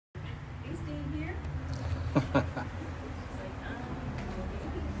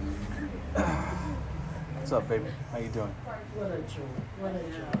What's up, baby? How you doing? What a joy. What a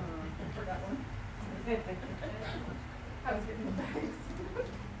joy. I was getting the bags.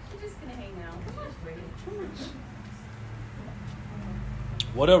 She's just going to hang out. She's just ready.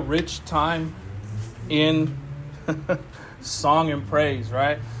 What a rich time in song and praise,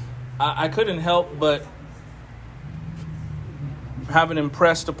 right? I couldn't help but have it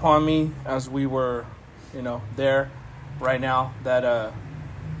impressed upon me as we were, there right now that,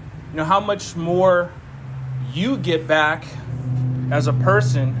 how much more you get back as a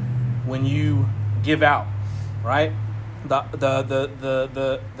person when you give out, right?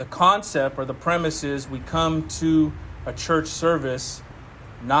 The concept or the premise is we come to a church service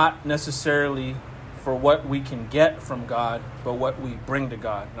not necessarily for what we can get from God, but what we bring to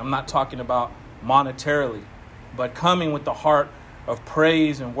God. And I'm not talking about monetarily, but coming with the heart of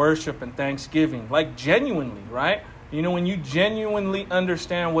praise and worship and thanksgiving, like genuinely, right? When you genuinely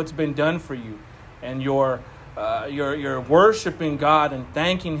understand what's been done for you and you're worshiping God and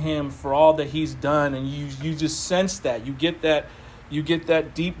thanking Him for all that He's done, and you just sense that. You get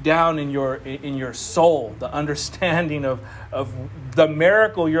that deep down in your soul, the understanding of the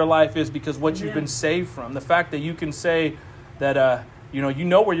miracle your life is because what you've been saved from. The fact that you can say that you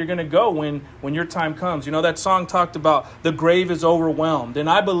know where you're going to go when your time comes. That song talked about the grave is overwhelmed, and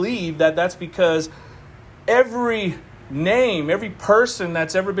I believe that that's because every person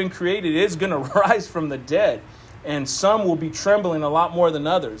that's ever been created is going to rise from the dead. And some will be trembling a lot more than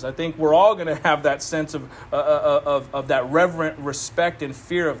others. I think we're all going to have that sense of that reverent respect and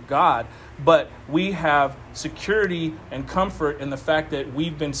fear of God. But we have security and comfort in the fact that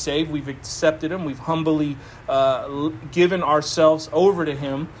we've been saved. We've accepted Him. We've humbly given ourselves over to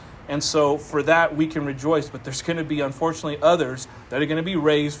Him. And so for that, we can rejoice. But there's going to be, unfortunately, others that are going to be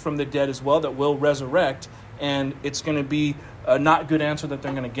raised from the dead as well that will resurrect. And it's going to be a not good answer that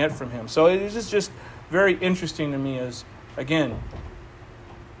they're going to get from Him. So it is just very interesting to me is, again,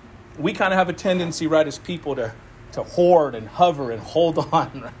 we kind of have a tendency, right, as people to hoard and hover and hold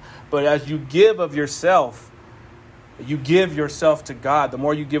on. But as you give of yourself, you give yourself to God. The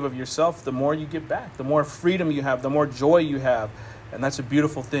more you give of yourself, the more you get back. The more freedom you have, the more joy you have. And that's a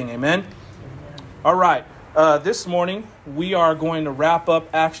beautiful thing. Amen? All right. This morning, we are going to wrap up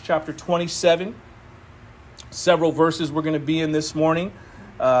Acts chapter 27. Several verses we're going to be in this morning.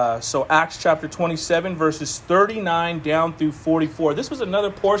 So Acts chapter 27, verses 39 down through 44. This was another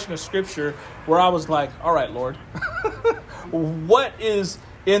portion of scripture where I was like, all right, Lord, what is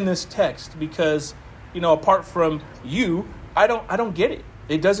in this text? Because, apart from you, I don't get it.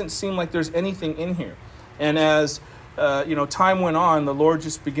 It doesn't seem like there's anything in here. And as, time went on, the Lord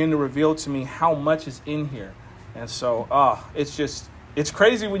just began to reveal to me how much is in here. And so, it's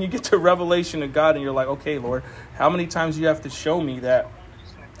crazy when you get to revelation of God and you're like, okay, Lord, how many times do you have to show me that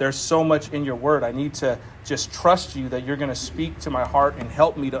there's so much in your word? I need to just trust you that you're going to speak to my heart and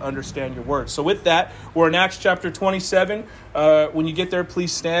help me to understand your word. So with that, we're in Acts chapter 27. When you get there,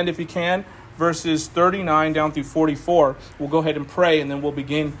 please stand if you can. Verses 39 down through 44. We'll go ahead and pray, and then we'll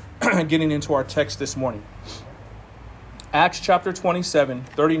begin getting into our text this morning. Acts chapter 27,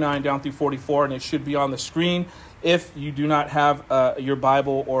 39 down through 44, and it should be on the screen if you do not have your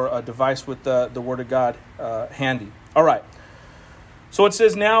Bible or a device with the Word of God handy. All right. So it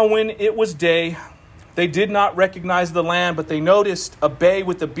says, now when it was day, they did not recognize the land, but they noticed a bay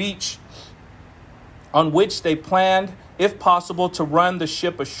with a beach on which they planned, if possible, to run the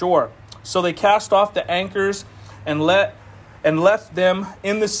ship ashore. So they cast off the anchors and left them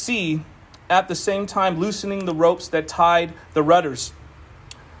in the sea, at the same time loosening the ropes that tied the rudders.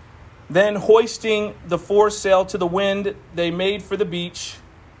 Then hoisting the foresail to the wind, they made for the beach,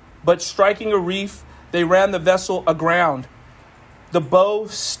 but striking a reef, they ran the vessel aground. The bow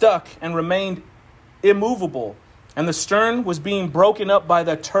stuck and remained immovable, and the stern was being broken up by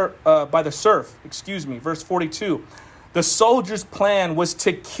the surf. Verse 42. The soldiers' plan was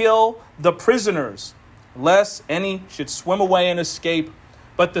to kill the prisoners, lest any should swim away and escape.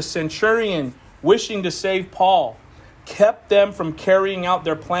 But the centurion, wishing to save Paul, kept them from carrying out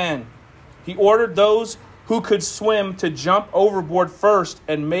their plan. He ordered those who could swim to jump overboard first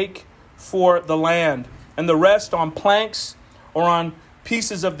and make for the land, and the rest on planks or on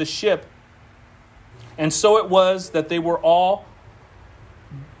pieces of the ship. And so it was that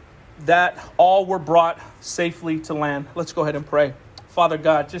all were brought safely to land. Let's go ahead and pray. Father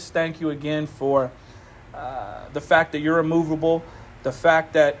God, just thank you again for the fact that you're immovable, the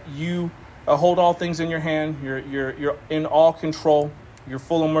fact that you hold all things in your hand. You're in all control. You're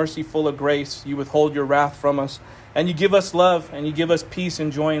full of mercy, full of grace. You withhold your wrath from us, and you give us love, and you give us peace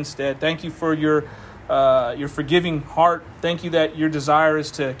and joy instead. Thank you for your your forgiving heart. Thank you that your desire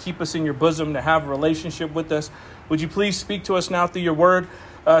is to keep us in your bosom, to have a relationship with us. Would you please speak to us now through your word?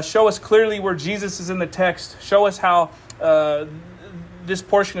 Show us clearly where Jesus is in the text. Show us how this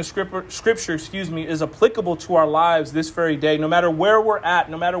portion of scripture, is applicable to our lives this very day. No matter where we're at,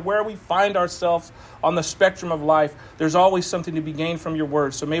 no matter where we find ourselves on the spectrum of life, there's always something to be gained from your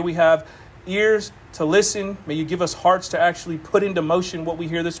word. So may we have ears to listen. May you give us hearts to actually put into motion what we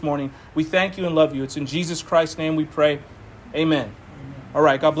hear this morning. We thank you and love you. It's in Jesus Christ's name we pray. Amen. All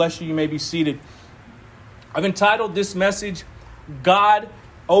right. God bless you. You may be seated. I've entitled this message, God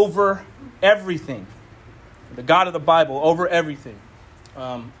Over Everything. The God of the Bible over everything.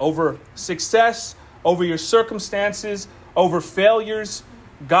 Over success, over your circumstances, over failures.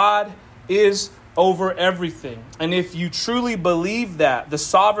 God is over everything. And if you truly believe that, the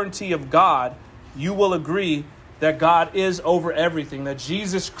sovereignty of God, you will agree that God is over everything. That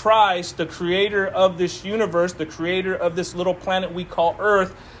Jesus Christ, the creator of this universe, the creator of this little planet we call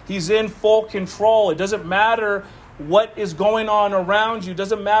Earth, he's in full control. It doesn't matter what is going on around you. It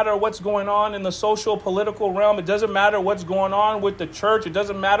doesn't matter what's going on in the social, political realm. It doesn't matter what's going on with the church. It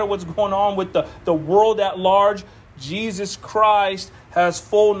doesn't matter what's going on with the world at large. Jesus Christ has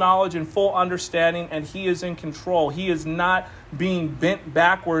full knowledge and full understanding, and he is in control. He is not being bent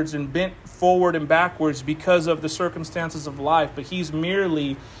backwards and bent forward and backwards because of the circumstances of life, but he's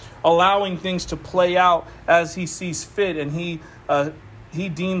merely allowing things to play out as he sees fit, and he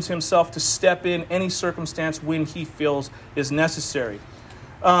deems himself to step in any circumstance when he feels is necessary.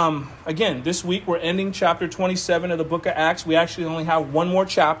 Again, this week we're ending chapter 27 of the book of Acts. We actually only have one more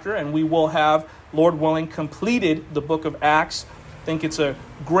chapter, and we will have, Lord willing, completed the book of Acts. I think it's a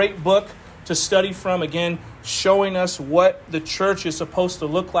great book to study from. Again, showing us what the church is supposed to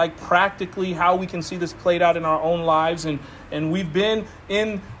look like practically, how we can see this played out in our own lives. And we've been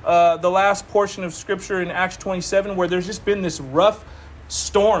in the last portion of Scripture in Acts 27 where there's just been this rough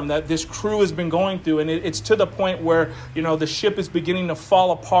storm that this crew has been going through, and it's to the point where, you know, the ship is beginning to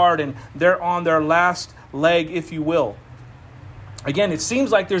fall apart and they're on their last leg, if you will. Again, it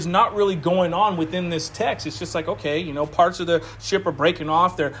seems like there's not really going on within this text. It's just like, okay, you know, parts of the ship are breaking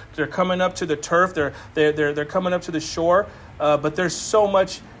off. They're coming up to the turf. They're coming up to the shore. But there's so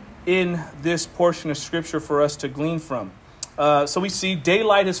much in this portion of Scripture for us to glean from. So we see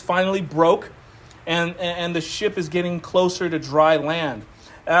daylight has finally broke. And the ship is getting closer to dry land.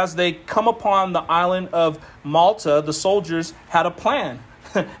 As they come upon the island of Malta, the soldiers had a plan.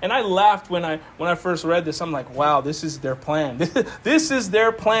 And I laughed when I first read this. I'm like, wow, this is their plan. This is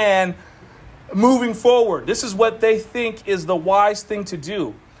their plan moving forward. This is what they think is the wise thing to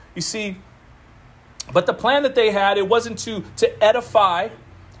do. You see, but the plan that they had, it wasn't to edify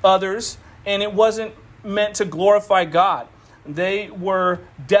others, and it wasn't meant to glorify God. They were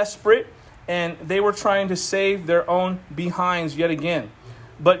desperate, and they were trying to save their own behinds yet again.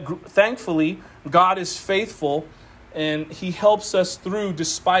 But thankfully, God is faithful, and he helps us through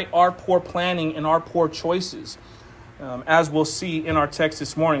despite our poor planning and our poor choices, as we'll see in our text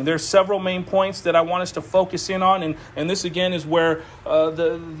this morning. There's several main points that I want us to focus in on, and this again is where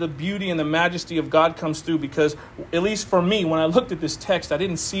the beauty and the majesty of God comes through, because at least for me, when I looked at this text, I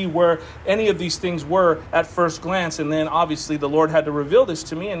didn't see where any of these things were at first glance, and then obviously the Lord had to reveal this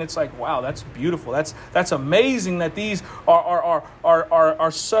to me, and it's like, wow, that's beautiful. That's amazing that these are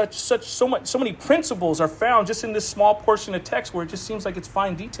so many principles are found just in this small portion of text where it just seems like it's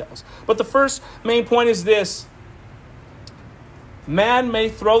fine details. But the first main point is this: man may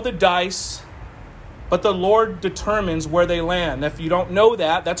throw the dice, but the Lord determines where they land. If you don't know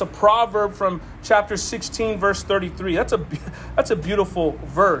that, that's a proverb from chapter 16, verse 33. That's a beautiful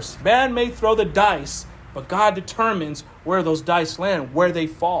verse. Man may throw the dice, but God determines where those dice land, where they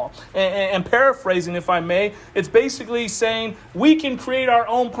fall. And paraphrasing, if I may, it's basically saying we can create our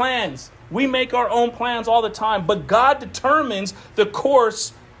own plans. We make our own plans all the time, but God determines the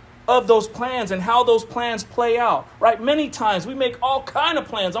course of those plans and how those plans play out, right? Many times we make all kind of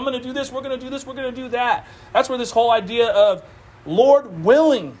plans. I'm going to do this. We're going to do this. We're going to do that. That's where this whole idea of Lord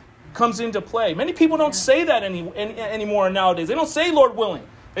willing comes into play. Many people don't say that anymore nowadays. They don't say Lord willing.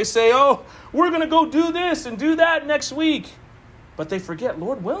 They say, oh, we're going to go do this and do that next week. But they forget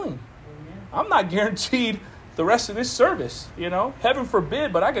Lord willing. I'm not guaranteed the rest of this service, you know, heaven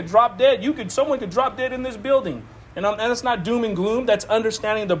forbid, but I could drop dead. Someone could drop dead in this building. And that's not doom and gloom. That's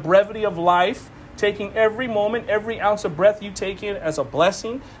understanding the brevity of life, taking every moment, every ounce of breath you take in as a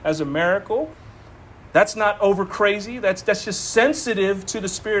blessing, as a miracle. That's not over crazy. That's just sensitive to the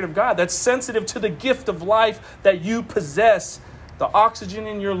Spirit of God. That's sensitive to the gift of life that you possess, the oxygen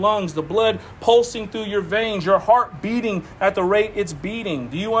in your lungs, the blood pulsing through your veins, your heart beating at the rate it's beating.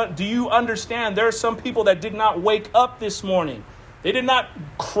 Do you understand? There are some people that did not wake up this morning. They did not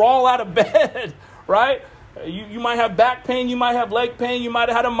crawl out of bed, right? You might have back pain, you might have leg pain, you might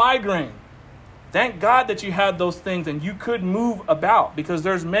have had a migraine. Thank God that you had those things and you could move about, because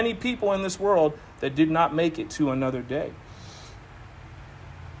there's many people in this world that did not make it to another day.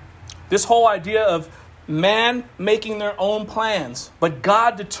 This whole idea of man making their own plans, but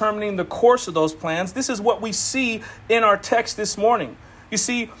God determining the course of those plans, this is what we see in our text this morning. You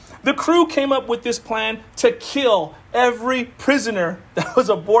see, the crew came up with this plan to kill every prisoner that was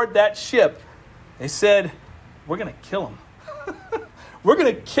aboard that ship. They said, we're going to kill him. We're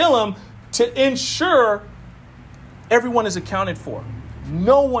going to kill him to ensure everyone is accounted for.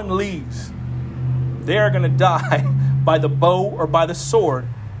 No one leaves. They are going to die by the bow or by the sword,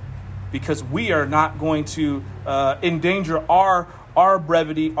 because we are not going to endanger our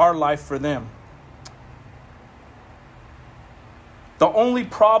brevity, our life for them. The only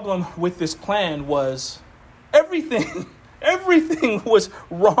problem with this plan was everything was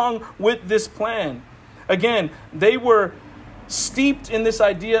wrong with this plan. Again, they were steeped in this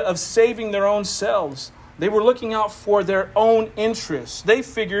idea of saving their own selves. They were looking out for their own interests. They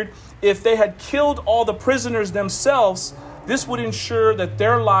figured if they had killed all the prisoners themselves, this would ensure that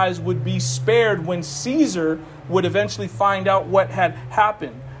their lives would be spared when Caesar would eventually find out what had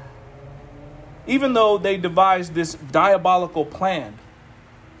happened. Even though they devised this diabolical plan,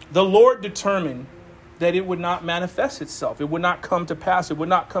 the Lord determined that it would not manifest itself. It would not come to pass. It would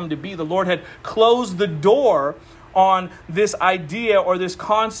not come to be. The Lord had closed the door on this idea or this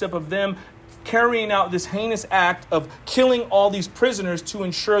concept of them carrying out this heinous act of killing all these prisoners to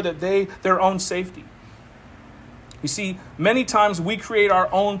ensure that their own safety. You see, many times we create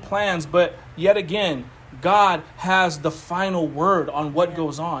our own plans, but yet again, God has the final word on what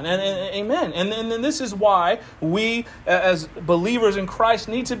goes on. And amen. And then this is why we, as believers in Christ,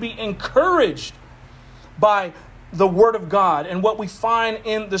 need to be encouraged by the word of God and what we find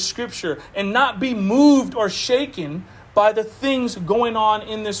in the scripture, and not be moved or shaken by the things going on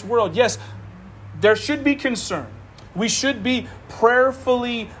in this world. Yes, there should be concern. We should be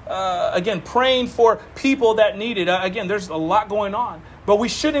prayerfully, praying for people that need it. Again, there's a lot going on. But we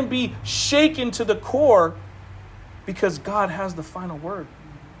shouldn't be shaken to the core, because God has the final word.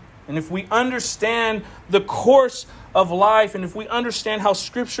 And if we understand the course of life, and if we understand how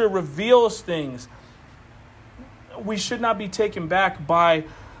Scripture reveals things, we should not be taken back by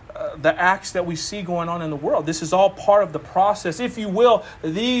the acts that we see going on in the world. This is all part of the process. If you will,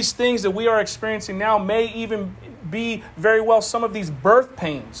 these things that we are experiencing now may even be very well some of these birth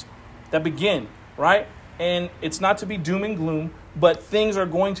pains that begin, right? And it's not to be doom and gloom, but things are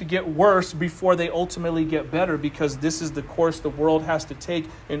going to get worse before they ultimately get better, because this is the course the world has to take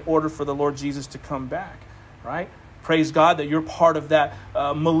in order for the Lord Jesus to come back, right? Praise God that you're part of that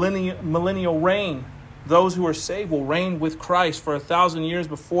millennial reign. Those who are saved will reign with Christ for 1,000 years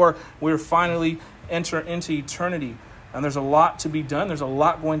before we're finally enter into eternity. And there's a lot to be done. There's a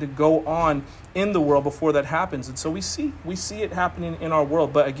lot going to go on in the world before that happens. And so we see it happening in our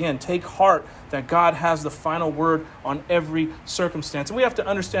world. But again, take heart that God has the final word on every circumstance. And we have to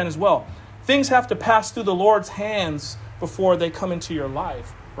understand as well, things have to pass through the Lord's hands before they come into your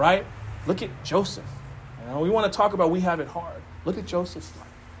life, right? Look at Joseph. We want to talk about we have it hard. Look at Joseph's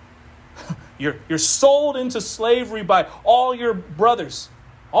life. You're sold into slavery by all your brothers.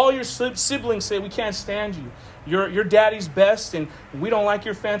 All your siblings say, we can't stand you. You're daddy's best, and we don't like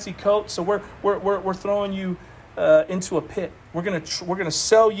your fancy coat, so we're throwing you into a pit. We're gonna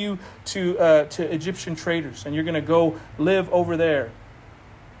sell you to Egyptian traders, and you're gonna go live over there.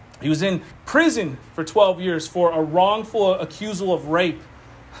 He was in prison for 12 years for a wrongful accusal of rape.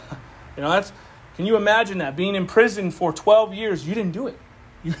 Can you imagine that? Being in prison for 12 years, you didn't do it.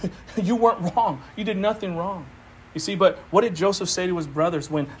 You weren't wrong. You did nothing wrong. You see, but what did Joseph say to his brothers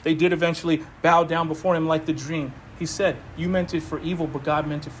when they did eventually bow down before him like the dream? He said, you meant it for evil, but God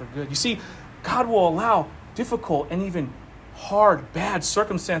meant it for good. You see, God will allow difficult and even hard, bad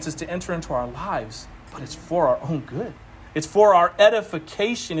circumstances to enter into our lives, but it's for our own good. It's for our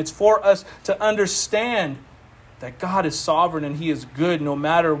edification. It's for us to understand that God is sovereign and He is good no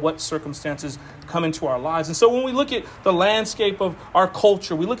matter what circumstances come into our lives. And so when we look at the landscape of our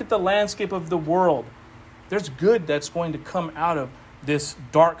culture, we look at the landscape of the world, there's good that's going to come out of this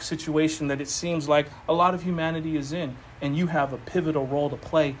dark situation that it seems like a lot of humanity is in. And you have a pivotal role to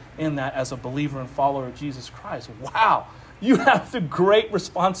play in that as a believer and follower of Jesus Christ. Wow. You have the great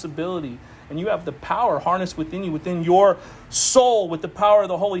responsibility, and you have the power harnessed within you, within your soul, with the power of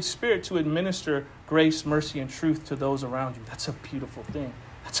the Holy Spirit to administer grace, mercy, and truth to those around you. That's a beautiful thing.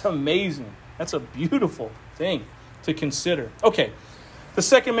 That's amazing. That's a beautiful thing to consider. Okay, the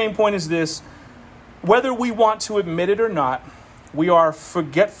second main point is this. Whether we want to admit it or not, we are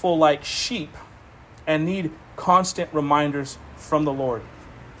forgetful like sheep and need constant reminders from the Lord.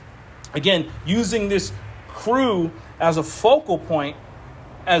 Again, using this crew as a focal point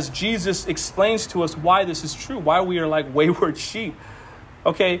as Jesus explains to us why this is true, why we are like wayward sheep.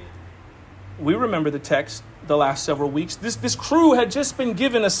 Okay, we remember the text the last several weeks. This crew had just been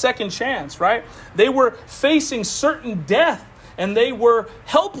given a second chance, right? They were facing certain death and they were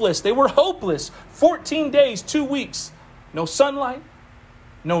helpless. They were hopeless. 14 days, 2 weeks. No sunlight,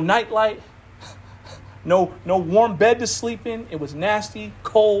 no nightlight, no warm bed to sleep in. It was nasty,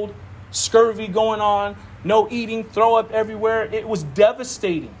 cold, scurvy going on, no eating, throw up everywhere. It was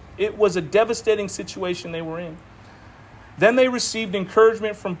devastating. It was a devastating situation they were in. Then they received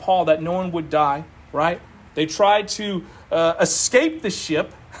encouragement from Paul that no one would die, right? They tried to escape the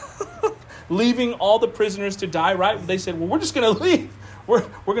ship, leaving all the prisoners to die, right? They said, well, we're just going to leave. We're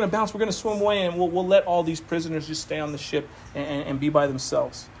going to bounce. We're going to swim away, and we'll let all these prisoners just stay on the ship and be by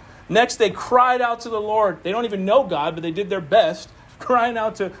themselves. Next, they cried out to the Lord. They don't even know God, but they did their best, crying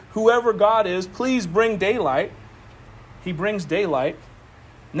out to whoever God is, please bring daylight. He brings daylight.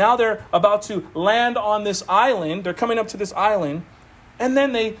 Now they're about to land on this island. They're coming up to this island. And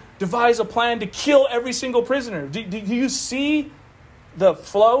then they devise a plan to kill every single prisoner. Do you see the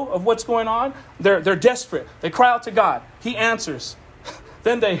flow of what's going on? They're desperate. They cry out to God. He answers.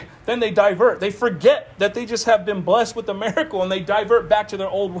 Then they divert. They forget that they just have been blessed with a miracle, and they divert back to their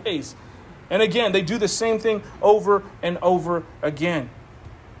old ways. And again, they do the same thing over and over again.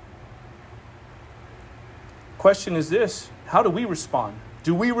 Question is this: how do we respond?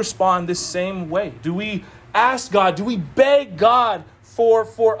 Do we respond this same way? Do we ask God? Do we beg God for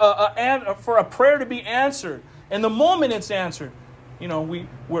a prayer to be answered? And the moment it's answered,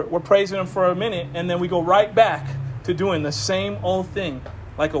 we're praising Him for a minute, and then we go right back to doing the same old thing,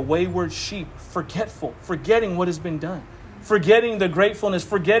 like a wayward sheep, forgetting what has been done, forgetting the gratefulness,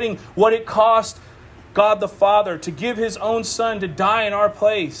 forgetting what it cost God the Father to give His own Son to die in our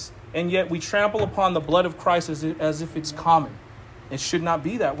place, and yet we trample upon the blood of Christ as if it's common. It should not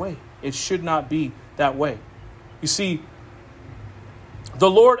be that way. It should not be that way. You see,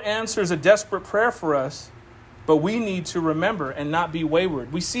 the Lord answers a desperate prayer for us, but we need to remember and not be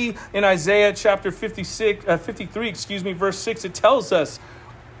wayward. We see in Isaiah chapter 53, verse 6, it tells us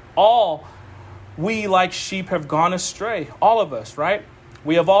all we like sheep have gone astray. All of us, right?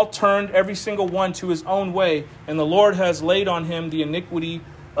 We have all turned every single one to his own way, and the Lord has laid on him the iniquity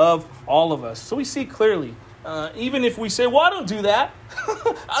of all of us. So we see clearly, even if we say, well, I don't do that.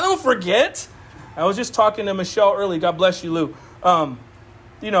 I don't forget. I was just talking to Michelle early. God bless you, Lou.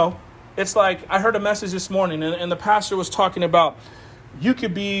 It's like I heard a message this morning, and the pastor was talking about you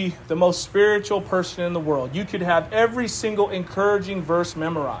could be the most spiritual person in the world. You could have every single encouraging verse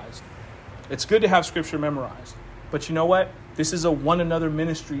memorized. It's good to have scripture memorized. But you know what? This is a one another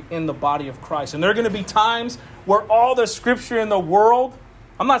ministry in the body of Christ. And there are going to be times where all the scripture in the world,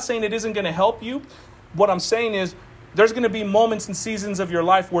 I'm not saying it isn't going to help you. What I'm saying is there's going to be moments and seasons of your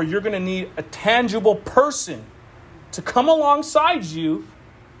life where you're going to need a tangible person to come alongside you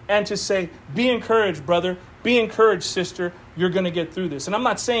and to say, be encouraged, brother. Be encouraged, sister. You're going to get through this. And I'm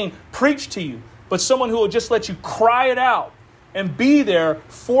not saying preach to you, but someone who will just let you cry it out and be there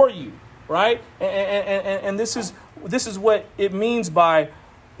for you, right? And this is what it means by,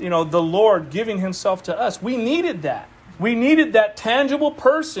 the Lord giving Himself to us. We needed that. We needed that tangible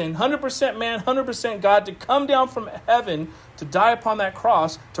person, 100% man, 100% God, to come down from heaven, to die upon that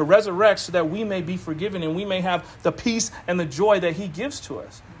cross, to resurrect so that we may be forgiven and we may have the peace and the joy that He gives to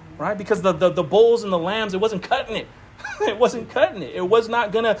us, right? Because the bulls and the lambs, it wasn't cutting it. It wasn't cutting it. It was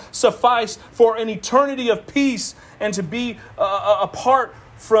not going to suffice for an eternity of peace and to be apart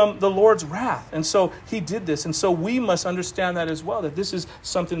from the Lord's wrath. And so He did this. And so we must understand that as well, that this is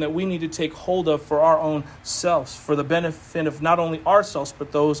something that we need to take hold of for our own selves, for the benefit of not only ourselves,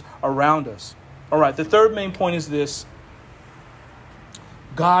 but those around us. All right, the third main point is this.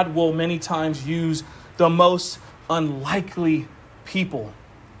 God will many times use the most unlikely people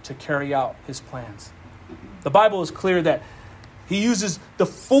to carry out His plans. The Bible is clear that He uses the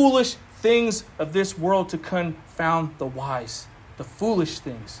foolish things of this world to confound the wise. The foolish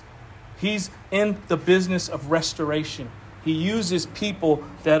things. He's in the business of restoration. He uses people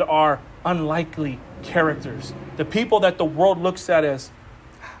that are unlikely characters. The people that the world looks at as,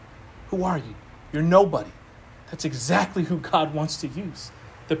 who are you? You're nobody. That's exactly who God wants to use.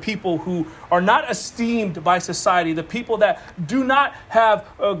 The people who are not esteemed by society, the people that do not have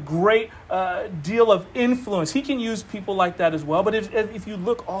a great deal of influence. He can use people like that as well. But if you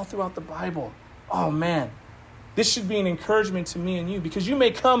look all throughout the Bible, oh man, this should be an encouragement to me and you, because you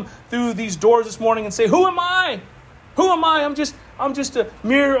may come through these doors this morning and say, who am I? Who am I? I'm just a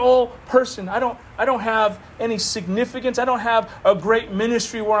mere old person. I don't have any significance. I don't have a great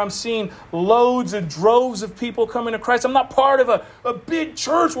ministry where I'm seeing loads and droves of people coming to Christ. I'm not part of a big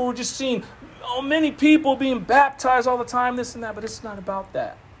church where we're just seeing many people being baptized all the time, this and that. But it's not about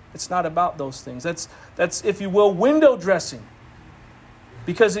that. It's not about those things. That's if you will, window dressing.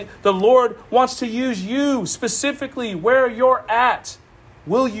 Because the Lord wants to use you specifically where you're at.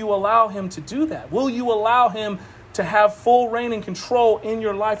 Will you allow him to do that? Will you allow him to have full reign and control in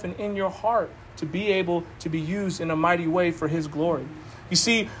your life and in your heart, to be able to be used in a mighty way for his glory? You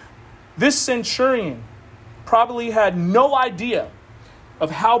see, this centurion probably had no idea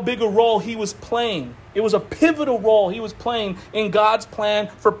of how big a role he was playing. It was a pivotal role he was playing in God's plan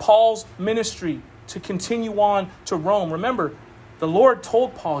for Paul's ministry to continue on to Rome. Remember, the Lord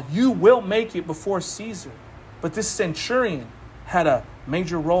told Paul, you will make it before Caesar. But this centurion had a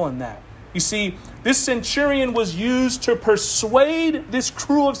major role in that. You see, this centurion was used to persuade this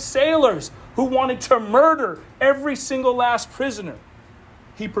crew of sailors who wanted to murder every single last prisoner.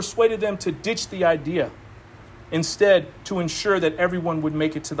 He persuaded them to ditch the idea, instead to ensure that everyone would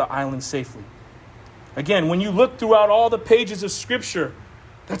make it to the island safely. Again, when you look throughout all the pages of Scripture,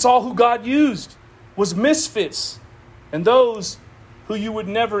 that's all who God used, was misfits and those who you would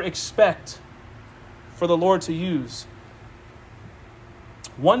never expect for the Lord to use.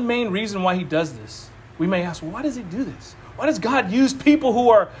 One main reason why he does this, we may ask, well, why does he do this? Why does God use people who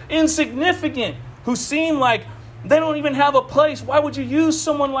are insignificant, who seem like they don't even have a place? Why would you use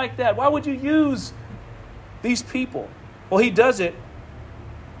someone like that? Why would you use these people? Well, he does it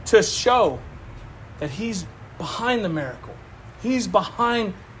to show that he's behind the miracle. He's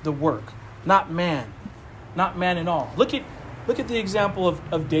behind the work, not man. Not man at all. Look at the example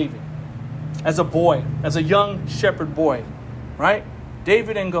of David as a boy, as a young shepherd boy, right?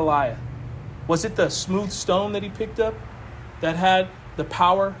 David and Goliath. Was it the smooth stone that he picked up that had the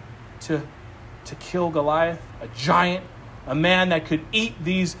power to kill Goliath? A giant, a man that could eat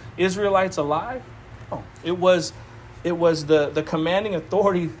these Israelites alive? No, it was the commanding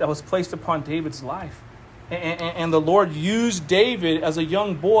authority that was placed upon David's life. And the Lord used David as a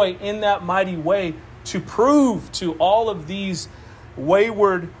young boy in that mighty way to prove to all of these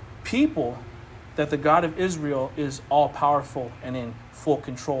wayward people that the God of Israel is all-powerful and in full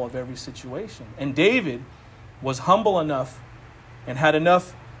control of every situation. And David was humble enough and had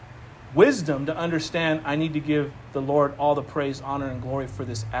enough wisdom to understand, I need to give the Lord all the praise, honor, and glory for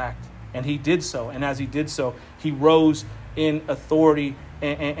this act. And he did so. And as he did so, he rose in authority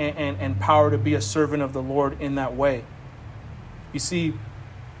and power to be a servant of the Lord in that way. You see,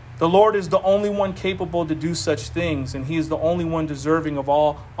 the Lord is the only one capable to do such things, and he is the only one deserving of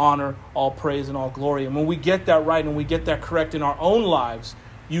all honor, all praise, and all glory. And when we get that right and we get that correct in our own lives,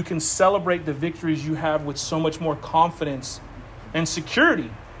 you can celebrate the victories you have with so much more confidence and security,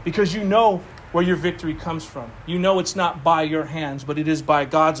 because you know where your victory comes from. You know it's not by your hands, but it is by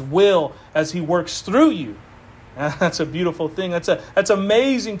God's will as he works through you. That's a beautiful thing. That's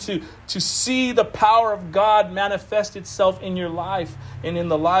amazing to see the power of God manifest itself in your life and in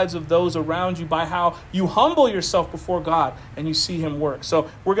the lives of those around you by how you humble yourself before God and you see him work. So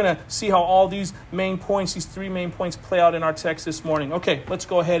we're going to see how all these main points, these three main points, play out in our text this morning. Okay, let's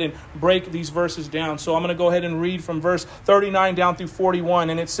go ahead and break these verses down. So I'm going to go ahead and read from verse 39 down through 41.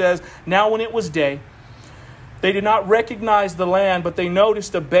 And it says, "Now when it was day, they did not recognize the land, but they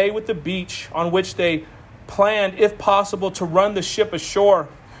noticed a bay with the beach on which they planned, if possible, to run the ship ashore.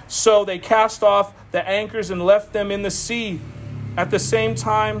 So they cast off the anchors and left them in the sea. At the same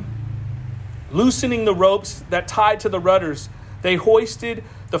time, loosening the ropes that tied to the rudders, they hoisted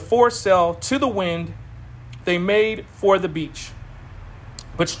the foresail to the wind. They made for the beach.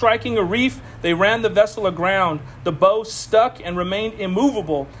 But striking a reef, they ran the vessel aground. The bow stuck and remained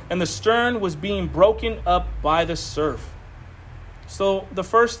immovable, and the stern was being broken up by the surf." So the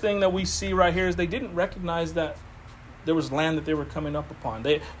first thing that we see right here is they didn't recognize that there was land that they were coming up upon.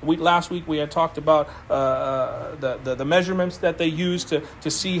 Last week we had talked about the measurements that they used to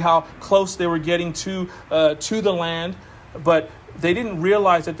see how close they were getting to the land, but they didn't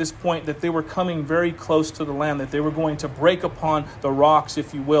realize at this point that they were coming very close to the land, that they were going to break upon the rocks,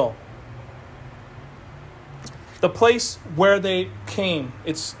 if you will. The place where they came,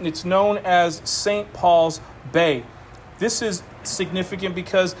 it's known as St. Paul's Bay. This is significant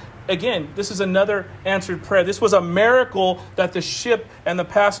because again, this is another answered prayer. This was a miracle that the ship and the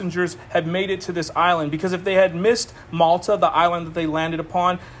passengers had made it to this island, because if they had missed Malta, the island that they landed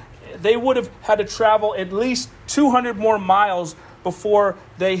upon, they would have had to travel at least 200 more miles before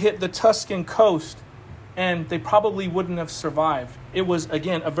they hit the Tuscan coast, and they probably wouldn't have survived. It was,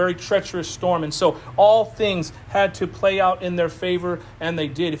 again, a very treacherous storm, and so all things had to play out in their favor, and they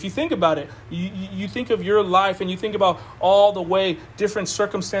did. If you think about it, you think of your life, and you think about all the way different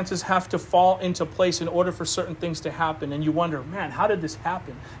circumstances have to fall into place in order for certain things to happen, and you wonder, man, how did this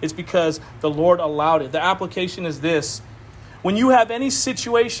happen? It's because the Lord allowed it. The application is this: when you have any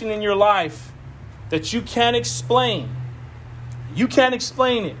situation in your life that you can't explain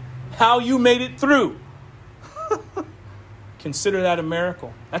it, how you made it through, consider that a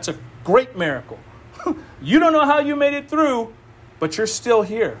miracle. That's a great miracle. You don't know how you made it through, but you're still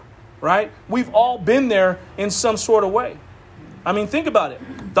here, right? We've all been there in some sort of way. I mean, think about it.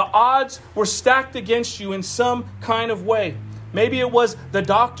 The odds were stacked against you in some kind of way. Maybe it was the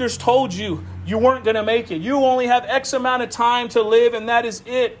doctors told you weren't going to make it. You only have X amount of time to live, and that is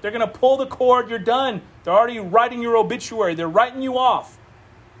it. They're going to pull the cord. You're done. They're already writing your obituary. They're writing you off.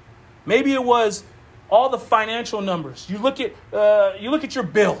 Maybe it was all the financial numbers. You look at your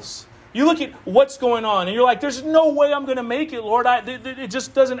bills. You look at what's going on, and you're like, there's no way I'm going to make it, Lord. It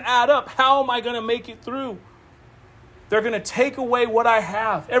just doesn't add up. How am I going to make it through? They're going to take away what I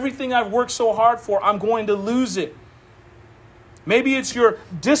have. Everything I've worked so hard for, I'm going to lose it. Maybe it's your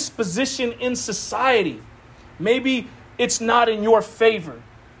disposition in society. Maybe it's not in your favor,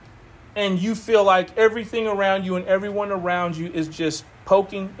 and you feel like everything around you and everyone around you is just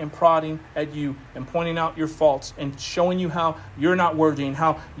poking and prodding at you and pointing out your faults and showing you how you're not worthy and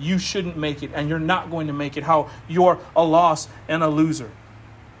how you shouldn't make it and you're not going to make it, how you're a loss and a loser.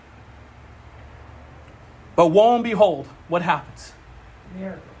 But woe and behold, what happens?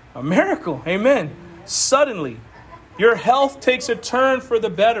 Miracle. A miracle. Amen. Suddenly, your health takes a turn for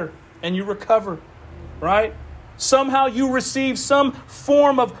the better and you recover, right? Somehow you receive some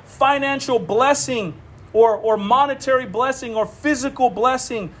form of financial blessing or monetary blessing or physical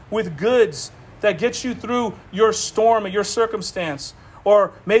blessing with goods that gets you through your storm or your circumstance.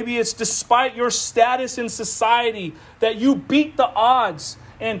 Or maybe it's despite your status in society that you beat the odds,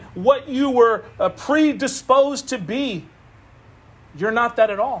 and what you were predisposed to be, you're not that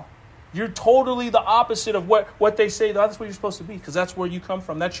at all. You're totally the opposite of what they say. That's what you're supposed to be, because that's where you come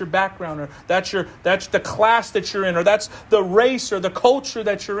from. That's your background, or that's the class that you're in, or that's the race or the culture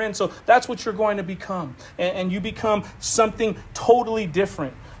that you're in. So that's what you're going to become. And you become something totally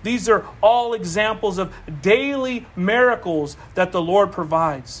different. These are all examples of daily miracles that the Lord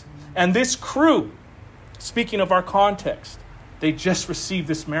provides. And this crew, speaking of our context, they just received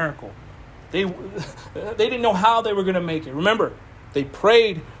this miracle. They didn't know how they were going to make it. Remember, they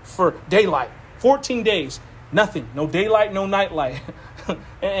prayed for daylight. 14 days, nothing. No daylight, no nightlight.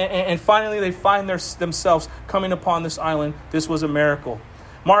 and finally, they find themselves coming upon this island. This was a miracle.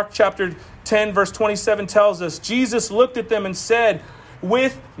 Mark chapter 10, verse 27 tells us, Jesus looked at them and said,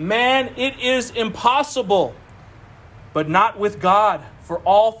 with man it is impossible, but not with God, for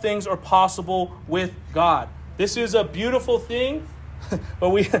all things are possible with God. This is a beautiful thing. But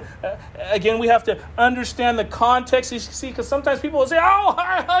we have to understand the context. You see, because sometimes people will say, oh,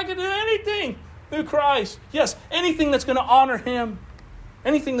 I can do anything through Christ. Yes, anything that's going to honor him.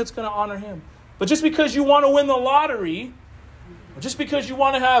 Anything that's going to honor him. But just because you want to win the lottery, or just because you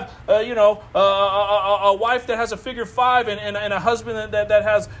want to have, a wife that has a figure 5 and a husband that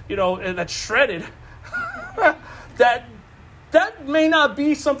has, that's shredded, that may not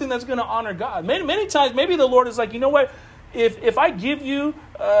be something that's going to honor God. Many times, maybe the Lord is like, you know what? If I give you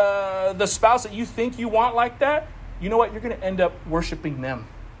the spouse that you think you want like that, you know what? You're going to end up worshiping them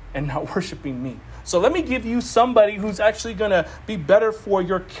and not worshiping me. So let me give you somebody who's actually going to be better for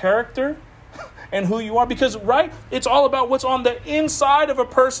your character and who you are. Because, right, it's all about what's on the inside of a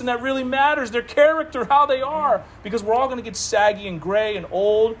person that really matters, their character, how they are. Because we're all going to get saggy and gray and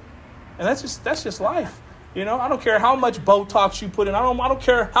old. And that's just life. I don't care how much Botox you put in. I don't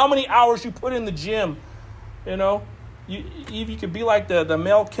care how many hours you put in the gym. You could be like the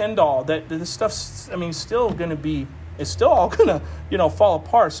male Ken doll. That this stuff's, still going to be, it's still all going to, fall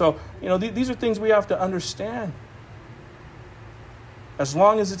apart. So, these are things we have to understand. As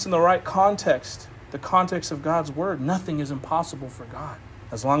long as it's in the right context, the context of God's word, nothing is impossible for God,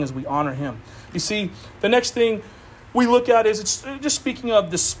 as long as we honor him. You see, the next thing we look at is, it's just speaking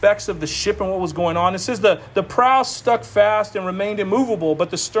of the specs of the ship and what was going on. It says the prow stuck fast and remained immovable, but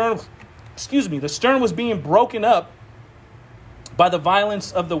the stern was being broken up by the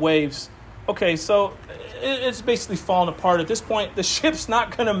violence of the waves. Okay, so it's basically falling apart. At this point, the ship's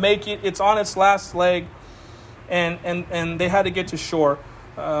not going to make it. It's on its last leg, and they had to get to shore.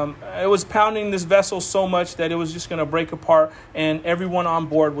 It was pounding this vessel so much that it was just going to break apart, and everyone on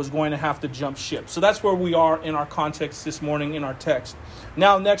board was going to have to jump ship. So that's where we are in our context this morning in our text.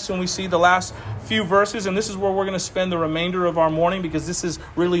 Now, next, when we see the last few verses, and this is where we're going to spend the remainder of our morning, because this is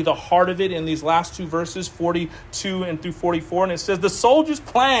really the heart of it in these last two verses, 42 and through 44. And it says, the soldiers'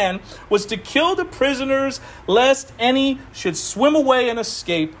 plan was to kill the prisoners, lest any should swim away and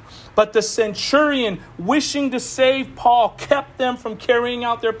escape. But the centurion, wishing to save Paul, kept them from carrying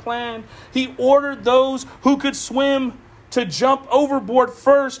out their plan. He ordered those who could swim to jump overboard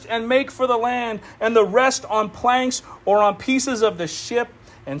first and make for the land, and the rest on planks or on pieces of the ship.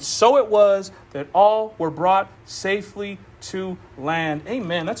 And so it was that all were brought safely to land.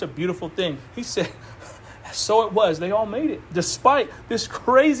 Amen. That's a beautiful thing. He said, so it was. They all made it, despite this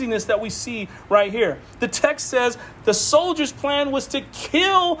craziness that we see right here. The text says the soldiers' plan was to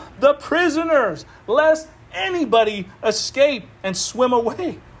kill the prisoners, lest anybody escape and swim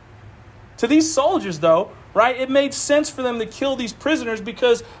away. To these soldiers, though, right, it made sense for them to kill these prisoners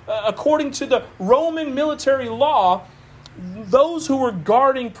because according to the Roman military law, those who were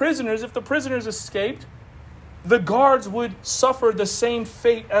guarding prisoners, if the prisoners escaped, the guards would suffer the same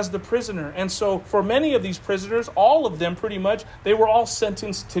fate as the prisoner. And so for many of these prisoners, all of them pretty much, they were all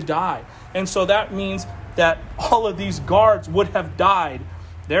sentenced to die. And so that means that all of these guards would have died.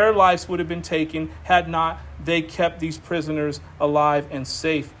 Their lives would have been taken had not they kept these prisoners alive and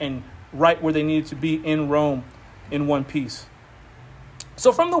safe and right where they needed to be in Rome in one piece.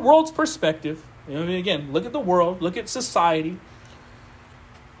 So from the world's perspective, again, look at the world, look at society.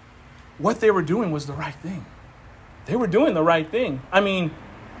 What they were doing was the right thing. They were doing the right thing. I mean,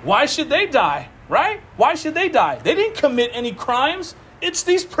 why should they die, right? Why should they die? They didn't commit any crimes. It's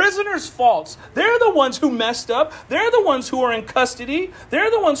these prisoners' faults. They're the ones who messed up. They're the ones who are in custody.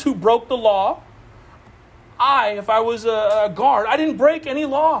 They're the ones who broke the law. If I was a guard, I didn't break any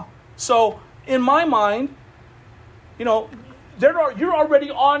law. So in my mind, you're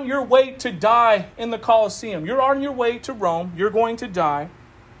already on your way to die in the Colosseum. You're on your way to Rome. You're going to die.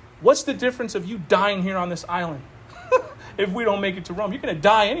 What's the difference of you dying here on this island? If we don't make it to Rome, you're going to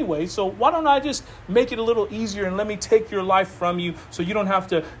die anyway. So why don't I just make it a little easier and let me take your life from you so you don't have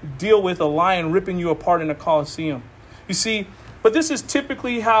to deal with a lion ripping you apart in a Colosseum? You see, but this is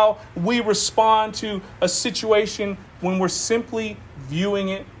typically how we respond to a situation when we're simply viewing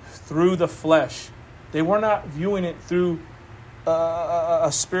it through the flesh. They were not viewing it through a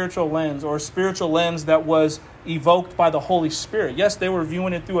spiritual lens or a spiritual lens that was evoked by the Holy Spirit. Yes, they were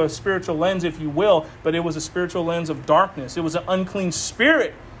viewing it through a spiritual lens, if you will, but it was a spiritual lens of darkness. It was an unclean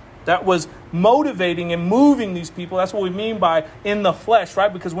spirit that was motivating and moving these people. That's what we mean by in the flesh,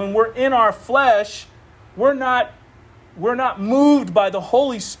 right? Because when we're in our flesh, we're not moved by the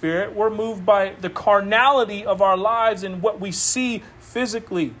Holy Spirit. We're moved by the carnality of our lives and what we see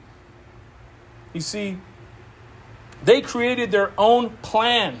physically. You see, they created their own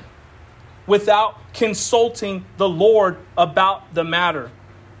plan without consulting the Lord about the matter.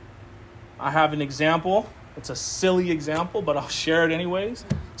 I have an example. It's a silly example, but I'll share it anyways.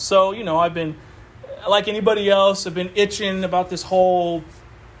 So, I've been, like anybody else, I've been itching about this whole,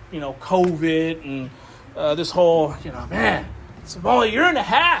 COVID and this whole, it's only a year and a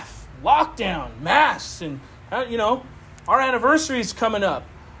half, lockdown, masks, and, our anniversary is coming up.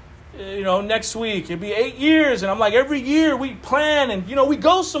 Next week, it'll be 8 years. And I'm like, every year we plan and, we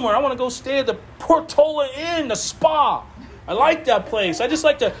go somewhere. I want to go stay at the Portola Inn, the spa. I like that place. I just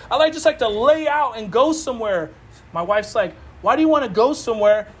like to lay out and go somewhere. My wife's like, why do you want to go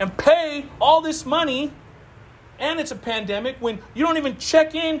somewhere and pay all this money? And it's a pandemic when you don't even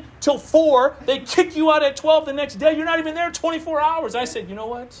check in till 4. They kick you out at 12 the next day. You're not even there 24 hours. I said, you know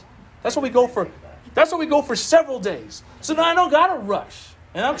what? That's what we go for. That's what we go for several days. So now I don't got to rush.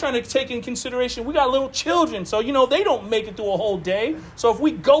 And I'm trying to take in consideration, we got little children, so, they don't make it through a whole day. So if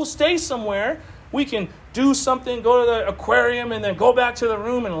we go stay somewhere, we can do something, go to the aquarium, and then go back to the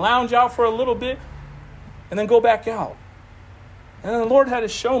room and lounge out for a little bit, and then go back out. And then the Lord had to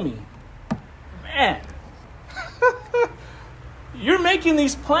show me, man, you're making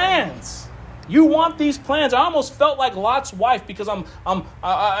these plans. You want these plans. I almost felt like Lot's wife because in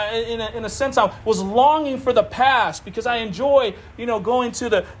a sense, I was longing for the past because I enjoy, going to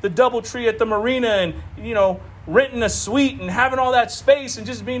the DoubleTree at the marina and, renting a suite and having all that space and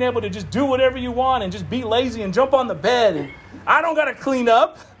just being able to just do whatever you want and just be lazy and jump on the bed. And I don't got to clean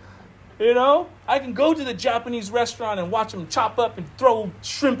up, I can go to the Japanese restaurant and watch them chop up and throw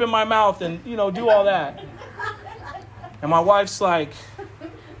shrimp in my mouth and, do all that. And my wife's like,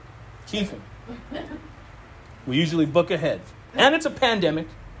 Kefing, We usually book ahead. And it's a pandemic.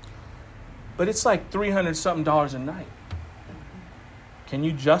 But it's like $300-something a night. Can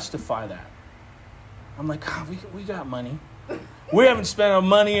you justify that? I'm like, God, we got money. We haven't spent our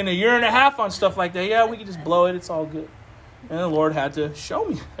money in a year and a half on stuff like that. Yeah, we can just blow it. It's all good. And the Lord had to show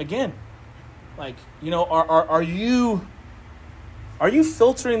me again. Like, are you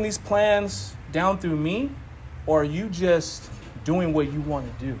filtering these plans down through me? Or are you just doing what you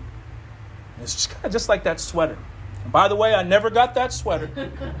want to do? It's just kind of just like that sweater. And by the way, I never got that sweater.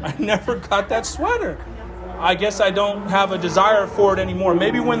 I never got that sweater. I guess I don't have a desire for it anymore.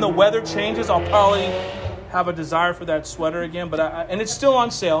 Maybe when the weather changes, I'll probably have a desire for that sweater again. But and it's still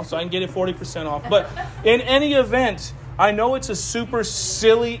on sale, so I can get it 40% off. But in any event, I know it's a super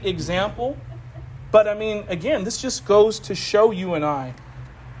silly example. But I mean, again, this just goes to show you and I,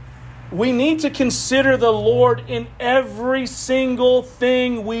 we need to consider the Lord in every single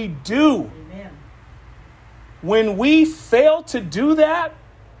thing we do. Amen. When we fail to do that,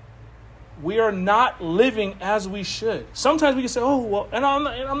 we are not living as we should. Sometimes we can say, "Oh, well," and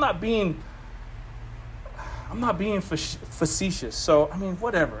I'm not being facetious. So, I mean,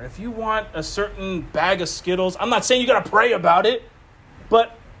 whatever. If you want a certain bag of Skittles, I'm not saying you got to pray about it,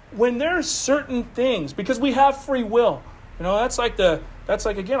 but when there's certain things, because we have free will, that's like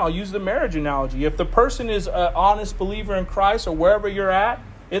again, I'll use the marriage analogy. If the person is an honest believer in Christ or wherever you're at,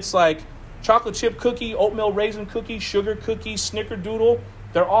 it's like chocolate chip cookie, oatmeal raisin cookie, sugar cookie, snickerdoodle.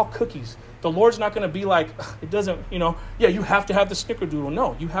 They're all cookies. The Lord's not going to be like, it doesn't, you have to have the snickerdoodle.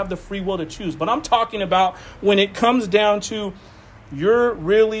 No, you have the free will to choose. But I'm talking about when it comes down to you're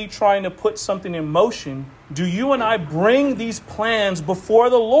really trying to put something in motion. Do you and I bring these plans before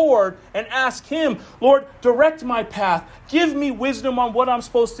the Lord and ask Him, Lord, direct my path. Give me wisdom on what I'm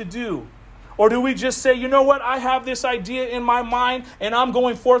supposed to do. Or do we just say, you know what, I have this idea in my mind and I'm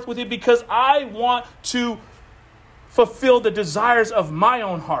going forth with it because I want to fulfill the desires of my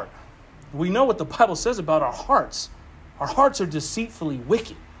own heart. We know what the Bible says about our hearts. Our hearts are deceitfully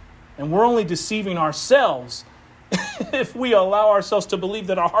wicked. And we're only deceiving ourselves if we allow ourselves to believe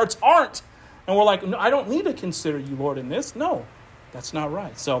that our hearts aren't. And we're like, no, I don't need to consider you, Lord, in this. No, that's not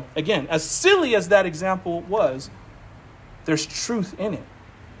right. So again, as silly as that example was, there's truth in it.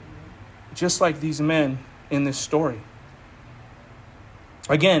 Just like these men in this story.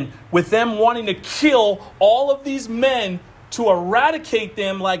 Again, with them wanting to kill all of these men to eradicate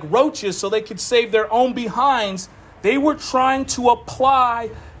them like roaches so they could save their own behinds, they were trying to apply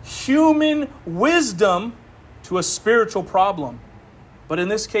human wisdom to a spiritual problem. But in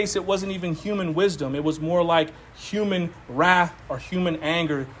this case, it wasn't even human wisdom. It was more like human wrath or human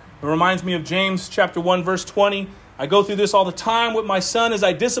anger. It reminds me of James chapter 1, verse 20. I go through this all the time with my son as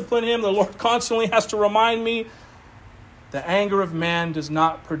I discipline him. The Lord constantly has to remind me the anger of man does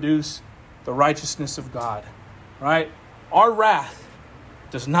not produce the righteousness of God, right? Our wrath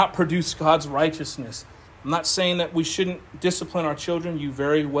does not produce God's righteousness. I'm not saying that we shouldn't discipline our children. You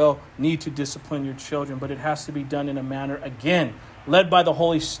very well need to discipline your children, but it has to be done in a manner, again, led by the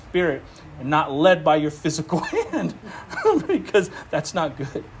Holy Spirit and not led by your physical hand because that's not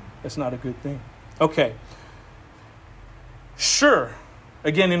good. That's not a good thing. Okay. Sure.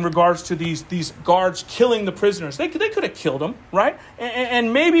 Again, in regards to these guards killing the prisoners, they could have killed them, right?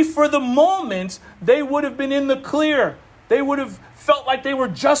 And maybe for the moment, they would have been in the clear. They would have felt like they were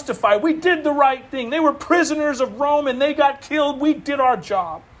justified. We did the right thing. They were prisoners of Rome and they got killed. We did our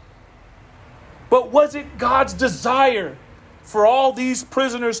job. But was it God's desire for all these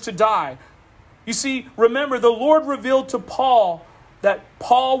prisoners to die? You see, remember, the Lord revealed to Paul that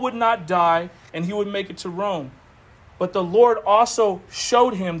Paul would not die and he would make it to Rome. But the Lord also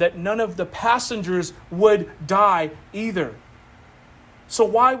showed him that none of the passengers would die either. So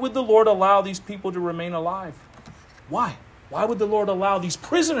why would the Lord allow these people to remain alive? Why? Why would the Lord allow these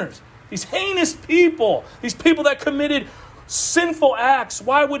prisoners, these heinous people, these people that committed sinful acts,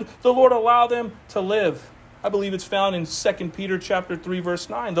 why would the Lord allow them to live? I believe it's found in 2 Peter chapter 3, verse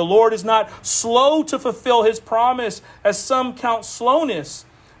 9. The Lord is not slow to fulfill his promise, as some count slowness,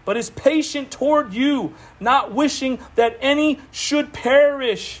 but is patient toward you, not wishing that any should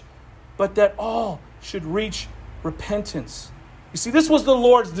perish, but that all should reach repentance. You see, this was the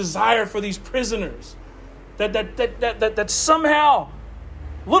Lord's desire for these prisoners. That somehow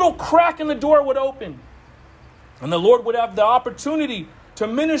little crack in the door would open. And the Lord would have the opportunity to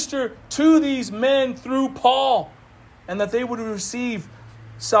minister to these men through Paul. And that they would receive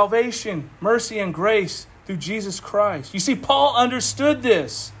salvation, mercy, and grace through Jesus Christ. You see, Paul understood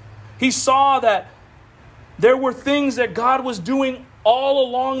this. He saw that there were things that God was doing all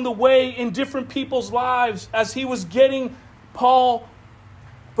along the way in different people's lives as he was getting Paul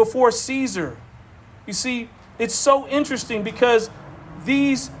before Caesar. You see, it's so interesting because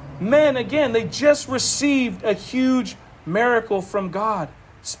these men, again, they just received a huge miracle from God.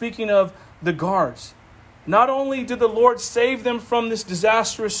 Speaking of the guards, not only did the Lord save them from this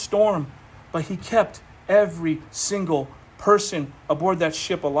disastrous storm, but he kept every single person aboard that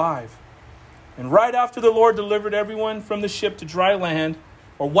ship alive. And right after the Lord delivered everyone from the ship to dry land,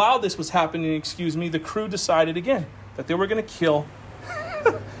 or while this was happening, the crew decided again that they were going to kill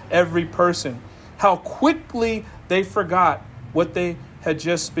every person. How quickly they forgot what they had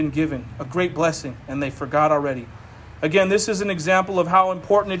just been given, a great blessing, and they forgot already. Again, this is an example of how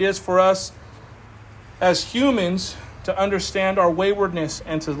important it is for us as humans to understand our waywardness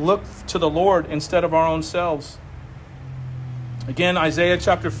and to look to the Lord instead of our own selves. Again, Isaiah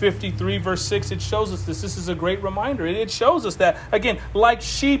chapter 53, verse 6, it shows us this. This is a great reminder. It shows us that, again, like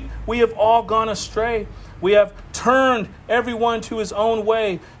sheep, we have all gone astray. We have turned everyone to his own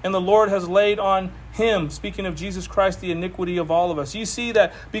way, and the Lord has laid on him, speaking of Jesus Christ, the iniquity of all of us. You see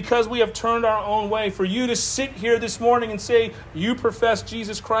that because we have turned our own way, for you to sit here this morning and say you profess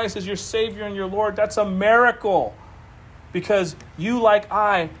Jesus Christ as your Savior and your Lord, that's a miracle. Because you, like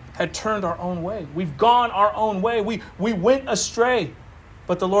I, had turned our own way. We've gone our own way. We went astray.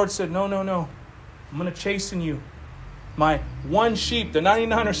 But the Lord said, no. I'm going to chasten you. My one sheep, the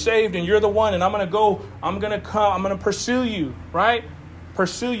 99 are saved, and you're the one, and I'm going to pursue you, right?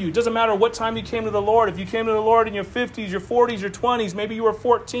 Pursue you. It doesn't matter what time you came to the Lord. If you came to the Lord in your 50s, your 40s, your 20s, maybe you were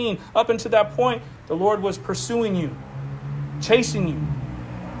 14, up until that point, the Lord was pursuing you, chasing you,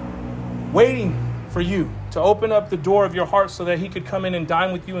 waiting for you to open up the door of your heart so that he could come in and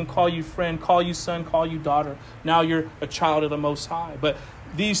dine with you and call you friend, call you son, call you daughter. Now you're a child of the Most High. But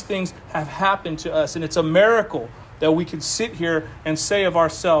these things have happened to us, and it's a miracle that we can sit here and say of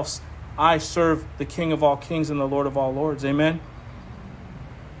ourselves, I serve the King of all kings and the Lord of all lords. Amen.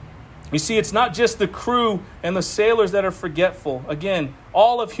 You see, it's not just the crew and the sailors that are forgetful. Again,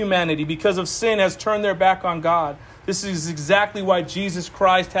 all of humanity, because of sin, has turned their back on God. This is exactly why Jesus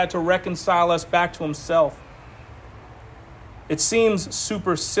Christ had to reconcile us back to himself. It seems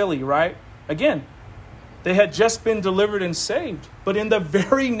super silly, right? Again, they had just been delivered and saved, but in the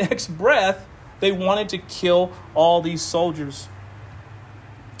very next breath, they wanted to kill all these soldiers.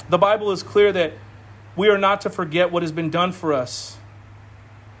 The Bible is clear that we are not to forget what has been done for us,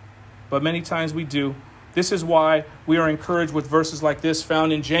 but many times we do. This is why we are encouraged with verses like this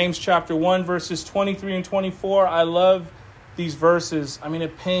found in James chapter 1, verses 23 and 24. I love these verses. I mean,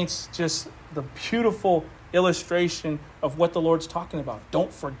 it paints just the beautiful illustration of what the Lord's talking about.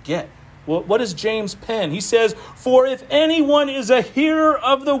 Don't forget. Well, what does James pen? He says, for if anyone is a hearer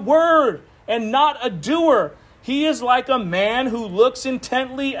of the word and not a doer, he is like a man who looks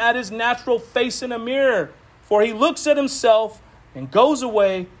intently at his natural face in a mirror. For he looks at himself and goes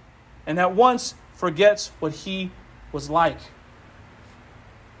away and at once forgets what he was like.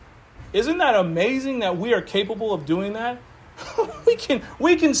 Isn't that amazing that we are capable of doing that?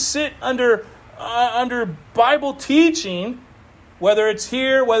 we can sit under Bible teaching, whether it's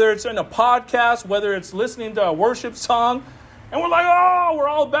here, whether it's in a podcast, whether it's listening to a worship song, and we're like, oh, we're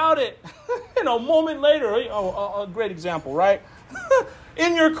all about it. And a moment later, a great example, right?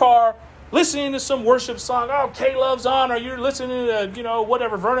 In your car, listening to some worship song. Oh, K-Love's on, or you're listening to,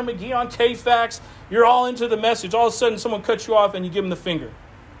 whatever, Vernon McGee on K-Fax. You're all into the message. All of a sudden, someone cuts you off and you give them the finger.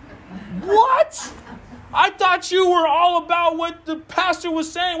 What? I thought you were all about what the pastor was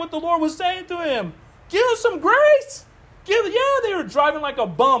saying, what the Lord was saying to him. Give him some grace. They were driving like a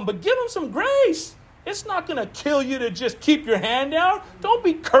bum, but give him some grace. It's not going to kill you to just keep your hand out. Don't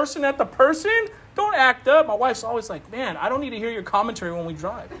be cursing at the person. Don't act up. My wife's always like, man, I don't need to hear your commentary when we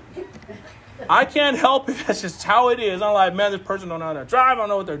drive. I can't help it. That's just how it is. I'm like, man, this person don't know how to drive. I don't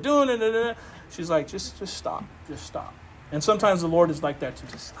know what they're doing. She's like, just stop. Just stop. And sometimes the Lord is like that too.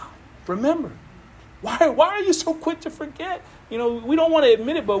 Just stop. Remember. Why are you so quick to forget? We don't want to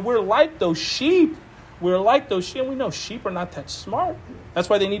admit it, but we're like those sheep. We're like those sheep. And we know sheep are not that smart. That's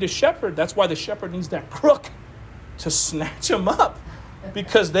why they need a shepherd. That's why the shepherd needs that crook to snatch them up,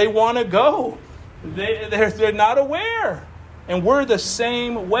 because they want to go. They're not aware. And we're the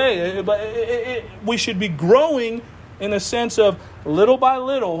same way. We should be growing in the sense of little by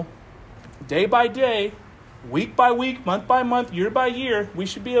little, day by day, week by week, month by month, year by year. We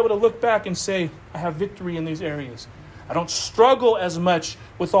should be able to look back and say, I have victory in these areas. I don't struggle as much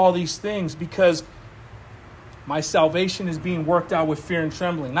with all these things because my salvation is being worked out with fear and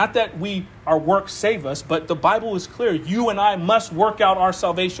trembling. Not that our works save us, but the Bible is clear. You and I must work out our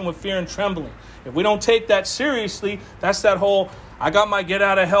salvation with fear and trembling. If we don't take that seriously, that's that whole, I got my get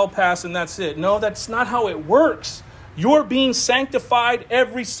out of hell pass and that's it. No, that's not how it works. You're being sanctified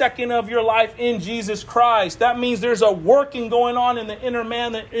every second of your life in Jesus Christ. That means there's a working going on in the inner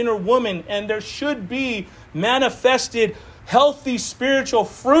man, the inner woman, and there should be manifested healthy spiritual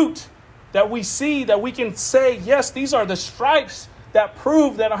fruit that we see, that we can say, yes, these are the stripes that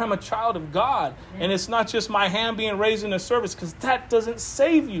prove that I'm a child of God. And it's not just my hand being raised in the service, because that doesn't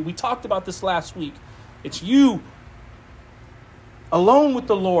save you. We talked about this last week. It's you alone with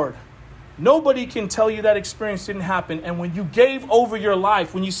the Lord. Nobody can tell you that experience didn't happen. And when you gave over your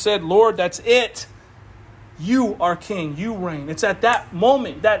life, when you said, Lord, that's it, you are king, you reign. It's at that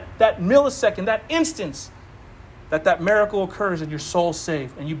moment, that millisecond, that instance, that miracle occurs and your soul's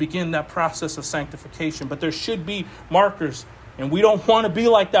saved. And you begin that process of sanctification. But there should be markers. And we don't want to be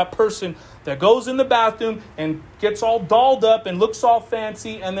like that person that goes in the bathroom and gets all dolled up and looks all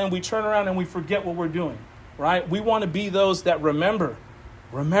fancy, and then we turn around and we forget what we're doing, right? We want to be those that remember.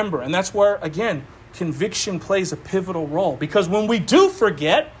 And that's where, again, conviction plays a pivotal role. Because when we do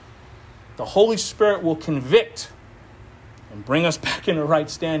forget, the Holy Spirit will convict and bring us back in the right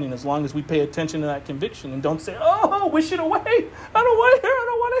standing, as long as we pay attention to that conviction and don't say, oh, wish it away. I don't want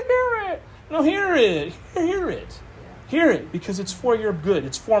to hear it. No, hear it. Hear it, because it's for your good.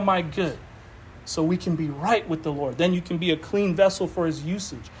 It's for my good. So we can be right with the Lord. Then you can be a clean vessel for his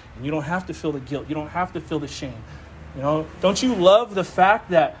usage. And you don't have to feel the guilt. You don't have to feel the shame. You know, don't you love the fact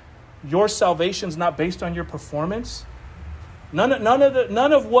that your salvation is not based on your performance? None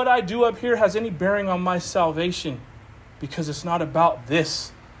of what I do up here has any bearing on my salvation, because it's not about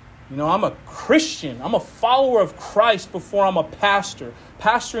this. You know, I'm a Christian. I'm a follower of Christ before I'm a pastor.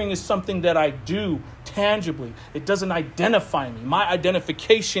 Pastoring is something that I do tangibly. It doesn't identify me. My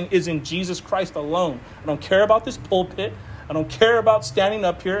identification is in Jesus Christ alone. I don't care about this pulpit. I don't care about standing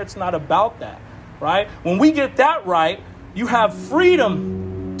up here. It's not about that, right? When we get that right, you have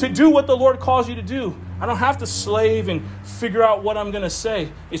freedom to do what the Lord calls you to do. I don't have to slave and figure out what I'm going to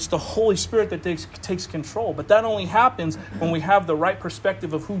say. It's the Holy Spirit that takes control. But that only happens when we have the right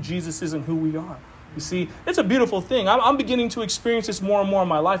perspective of who Jesus is and who we are. You see, it's a beautiful thing. I'm beginning to experience this more and more in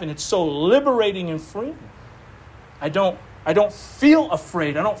my life, and it's so liberating and freeing. I don't feel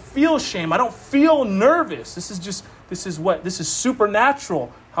afraid. I don't feel shame. I don't feel nervous. This is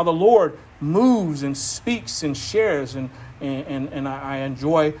supernatural, how the Lord moves and speaks and shares, and I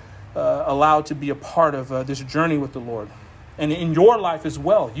enjoy allowed to be a part of this journey with the Lord. And in your life as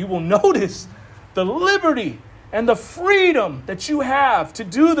well, you will notice the liberty and the freedom that you have to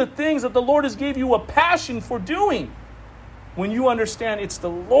do the things that the Lord has gave you a passion for doing, when you understand it's the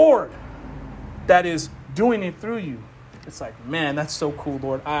Lord that is doing it through you. It's like, man, that's so cool,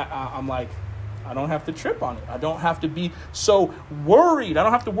 Lord. I'm like, I don't have to trip on it. I don't have to be so worried. I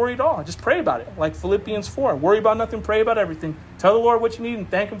don't have to worry at all. I just pray about it. Like Philippians 4. Worry about nothing, pray about everything. Tell the Lord what you need and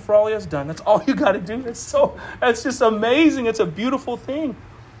thank him for all he has done. That's all you got to do. It's just amazing. It's a beautiful thing.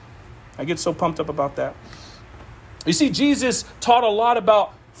 I get so pumped up about that. You see, Jesus taught a lot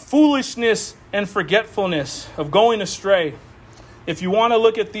about foolishness and forgetfulness, of going astray. If you want to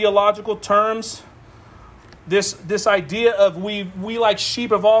look at theological terms, this idea of we like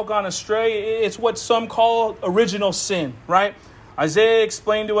sheep have all gone astray, it's what some call original sin, right? Isaiah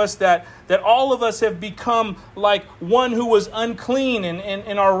explained to us that all of us have become like one who was unclean,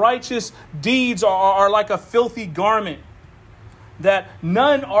 and our righteous deeds are like a filthy garment. That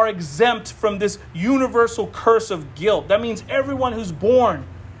none are exempt from this universal curse of guilt. That means everyone who's born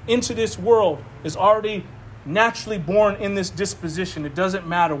into this world is already naturally born in this disposition. It doesn't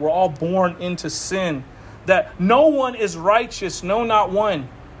matter. We're all born into sin. That no one is righteous, no, not one.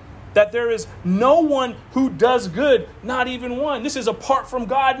 That there is no one who does good, not even one. This is apart from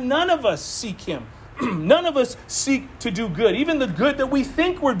God. None of us seek him. None of us seek to do good. Even the good that we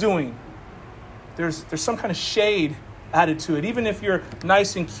think we're doing, there's some kind of shade added to it. Even if you're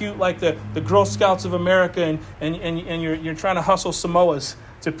nice and cute like the Girl Scouts of America and you're trying to hustle Samoas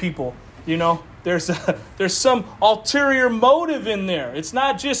to people, you know, there's some ulterior motive in there. It's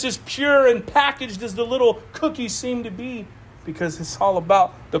not just as pure and packaged as the little cookies seem to be, because it's all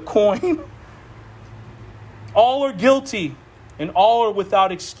about the coin. All are guilty and all are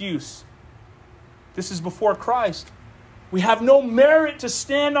without excuse. This is before Christ. We have no merit to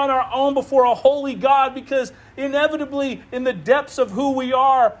stand on our own before a holy God, because inevitably in the depths of who we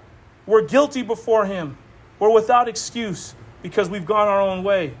are, we're guilty before him. We're without excuse because we've gone our own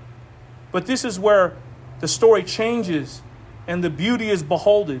way. But this is where the story changes and the beauty is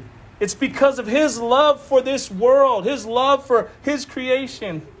beholded. It's because of his love for this world, his love for his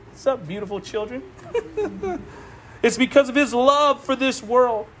creation. What's up, beautiful children? It's because of his love for this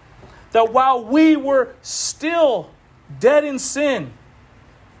world that while we were still dead in sin,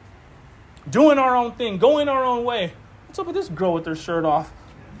 doing our own thing, going our own way, What's up with this girl with her shirt off?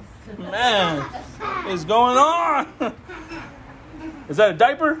 Man, what is going on? Is that a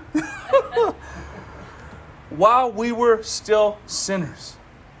diaper? While we were still sinners,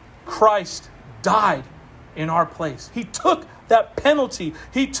 Christ died in our place. He took that penalty.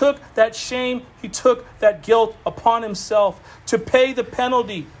 He took that shame. He took that guilt upon himself to pay the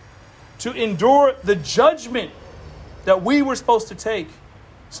penalty, to endure the judgment that we were supposed to take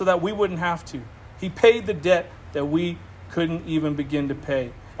so that we wouldn't have to. He paid the debt that we couldn't even begin to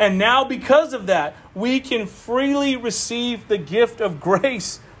pay. And now because of that, we can freely receive the gift of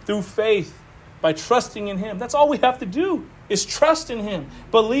grace through faith by trusting in him. That's all we have to do is trust in him.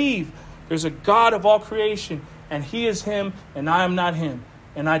 Believe there's a God of all creation and he is him and I am not him.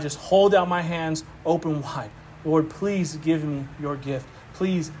 And I just hold out my hands open wide. Lord, please give me your gift.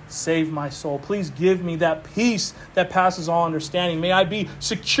 Please save my soul. Please give me that peace that passes all understanding. May I be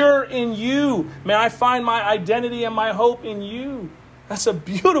secure in you. May I find my identity and my hope in you. That's a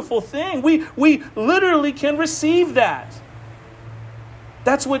beautiful thing. We literally can receive that.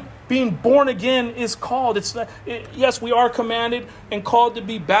 That's what being born again is called. Yes, we are commanded and called to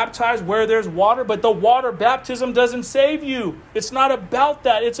be baptized where there's water, but the water baptism doesn't save you. It's not about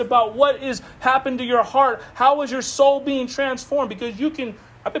that. It's about what is happened to your heart. How is your soul being transformed? Because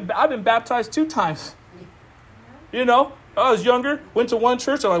I've been baptized 2 times. You know, I was younger, went to one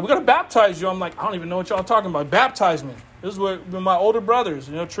church. They're like, we got to baptize you. I'm like, I don't even know what y'all talking about. Baptize me. This is with my older brothers,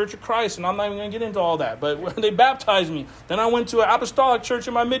 Church of Christ, and I'm not even going to get into all that. But they baptized me. Then I went to an apostolic church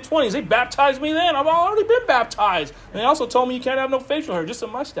in my mid-20s. They baptized me then. I've already been baptized. And they also told me you can't have no facial hair, just a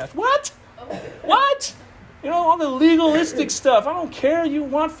mustache. What? What? All the legalistic stuff. I don't care. You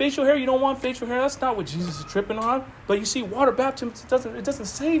want facial hair, you don't want facial hair. That's not what Jesus is tripping on. But you see, water baptism, it doesn't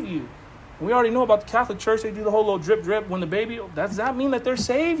save you. And we already know about the Catholic Church. They do the whole little drip, drip when the baby. Does that mean that they're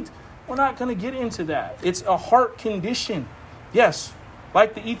saved? We're not going to get into that. It's a heart condition. Yes,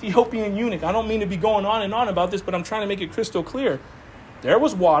 like the Ethiopian eunuch. I don't mean to be going on and on about this, but I'm trying to make it crystal clear. There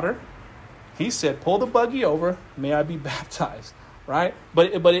was water. He said, pull the buggy over. May I be baptized. Right?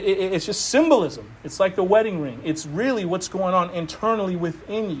 But it's just symbolism. It's like the wedding ring. It's really what's going on internally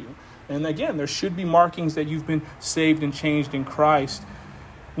within you. And again, there should be markings that you've been saved and changed in Christ.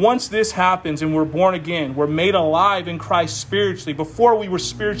 Once this happens and we're born again, we're made alive in Christ spiritually. Before we were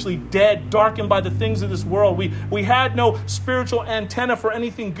spiritually dead, darkened by the things of this world. We had no spiritual antenna for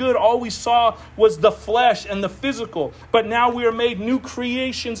anything good. All we saw was the flesh and the physical. But now we are made new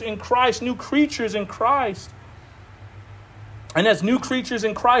creations in Christ, new creatures in Christ. And as new creatures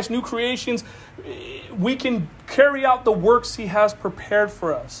in Christ, new creations, we can carry out the works he has prepared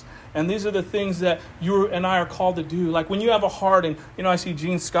for us. And these are the things that you and I are called to do. Like when you have a heart, and I see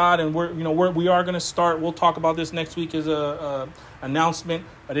Gene Scott, and we are going to start. We'll talk about this next week as a announcement.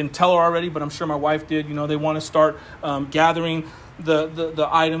 I didn't tell her already, but I'm sure my wife did. They want to start gathering the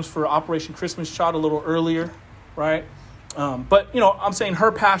items for Operation Christmas Child a little earlier, right? But I'm saying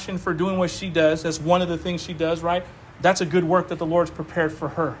her passion for doing what she does. That's one of the things she does, right? That's a good work that the Lord's prepared for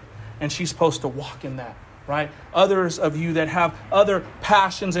her, and she's supposed to walk in that. Right? Others of you that have other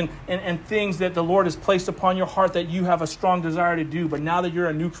passions and things that the Lord has placed upon your heart that you have a strong desire to do. But now that you're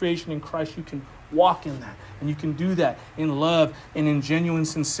a new creation in Christ, you can walk in that. And you can do that in love and in genuine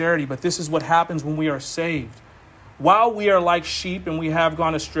sincerity. But this is what happens when we are saved. While we are like sheep and we have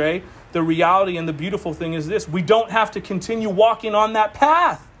gone astray, the reality and the beautiful thing is this. We don't have to continue walking on that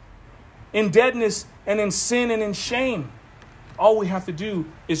path in deadness and in sin and in shame. All we have to do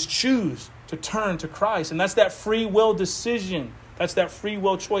is choose to turn to Christ. And that's that free will decision. That's that free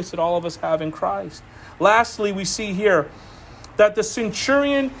will choice that all of us have in Christ. Lastly, we see here that the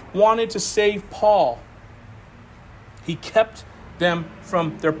centurion wanted to save Paul. He kept them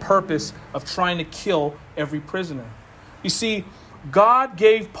from their purpose of trying to kill every prisoner. You see, God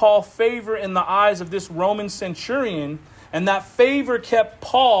gave Paul favor in the eyes of this Roman centurion, and that favor kept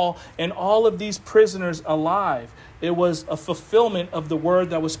Paul and all of these prisoners alive. It was a fulfillment of the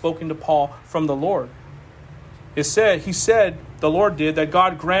word that was spoken to Paul from the Lord. He said, the Lord did, that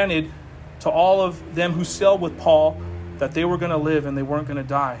God granted to all of them who sailed with Paul that they were going to live and they weren't going to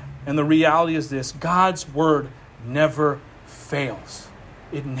die. And the reality is this: God's word never fails.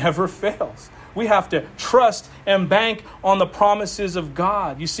 It never fails. We have to trust and bank on the promises of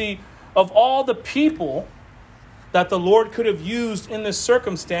God. You see, of all the people that the Lord could have used in this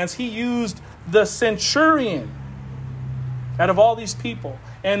circumstance, he used the centurion out of all these people.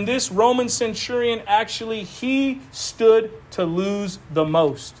 And this Roman centurion, actually, he stood to lose the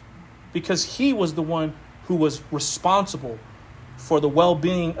most because he was the one who was responsible for the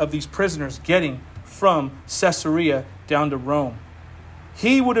well-being of these prisoners getting from Caesarea down to Rome.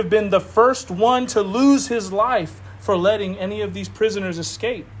 He would have been the first one to lose his life for letting any of these prisoners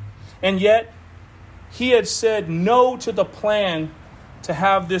escape. And yet, he had said no to the plan to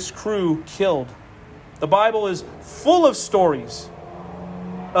have this crew killed. The Bible is full of stories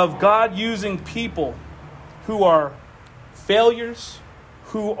of God using people who are failures,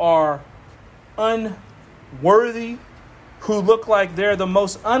 who are unworthy, who look like they're the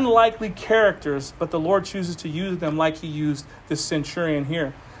most unlikely characters, but the Lord chooses to use them like he used this centurion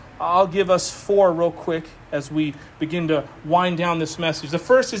here. I'll give us 4 real quick as we begin to wind down this message. The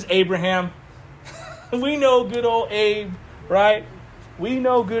first is Abraham. We know good old Abe, right? We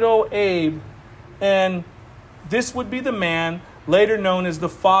know good old Abe. And this would be the man later known as the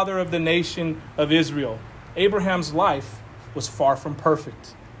father of the nation of Israel. Abraham's life was far from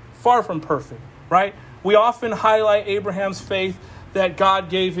perfect. Far from perfect, right? We often highlight Abraham's faith that God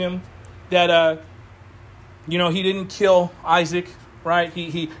gave him, that, he didn't kill Isaac, right?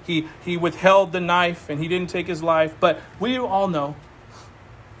 He withheld the knife and he didn't take his life. But we all know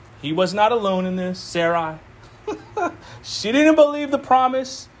he was not alone in this. Sarai, she didn't believe the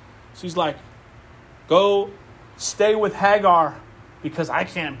promise. She's like, go stay with Hagar because I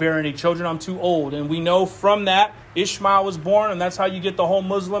can't bear any children. I'm too old. And we know from that Ishmael was born, and that's how you get the whole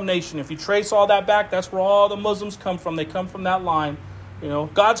Muslim nation. If you trace all that back, that's where all the Muslims come from. They come from that line.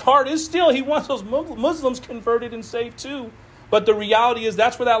 God's heart is still, he wants those Muslims converted and saved too. But the reality is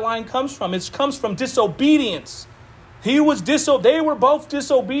that's where that line comes from. It comes from disobedience. They were both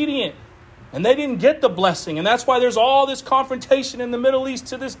disobedient, and they didn't get the blessing. And that's why there's all this confrontation in the Middle East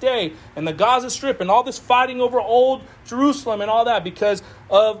to this day, and the Gaza Strip, and all this fighting over old Jerusalem and all that because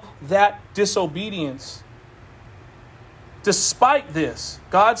of that disobedience. Despite this,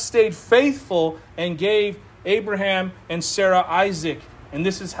 God stayed faithful and gave Abraham and Sarah Isaac. And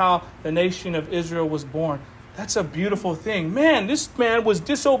this is how the nation of Israel was born. That's a beautiful thing. Man, this man was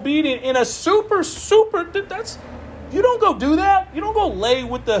disobedient in a super, you don't go do that. You don't go lay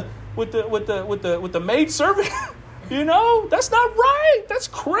with the maidservant. That's not right. That's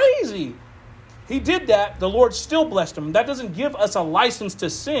crazy. He did that. The Lord still blessed him. That doesn't give us a license to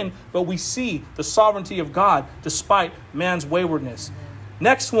sin, but we see the sovereignty of God despite man's waywardness.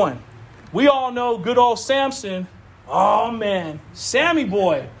 Next one. We all know good old Samson. Oh, man. Sammy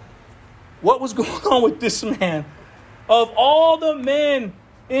boy. What was going on with this man? Of all the men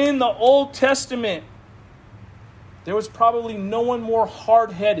in the Old Testament, there was probably no one more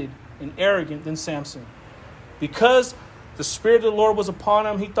hard-headed and arrogant than Samson. Because the Spirit of the Lord was upon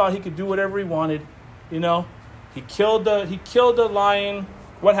him, he thought he could do whatever he wanted. He killed the lion.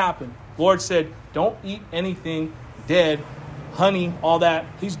 What happened? Lord said, don't eat anything dead. Honey, all that.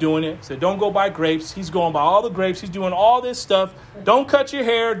 He's doing it. Said, don't go buy grapes. He's going by all the grapes. He's doing all this stuff. Don't cut your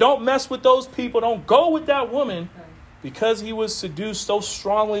hair. Don't mess with those people. Don't go with that woman. Because he was seduced so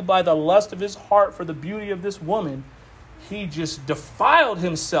strongly by the lust of his heart for the beauty of this woman, he just defiled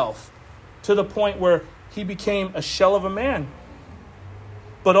himself to the point where he became a shell of a man.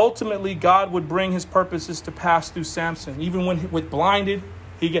 But ultimately, God would bring his purposes to pass through Samson. Even when he was blinded,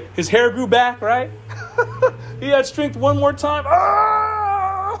 his hair grew back, right? He had strength one more time.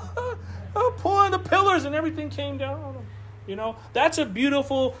 Pulling the pillars and everything came down on him. That's a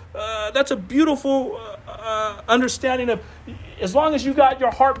beautiful understanding of, as long as you got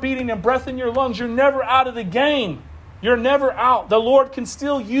your heart beating and breath in your lungs, you're never out of the game. You're never out. The Lord can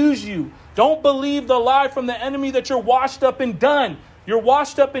still use you. Don't believe the lie from the enemy that you're washed up and done. You're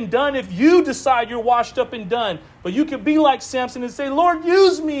washed up and done if you decide you're washed up and done. But you can be like Samson and say, Lord,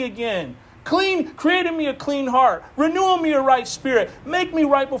 use me again. Create in me a clean heart. Renew in me a right spirit. Make me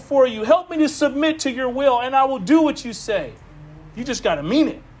right before you. Help me to submit to your will, and I will do what you say. You just got to mean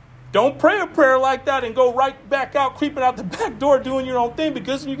it. Don't pray a prayer like that and go right back out, creeping out the back door, doing your own thing,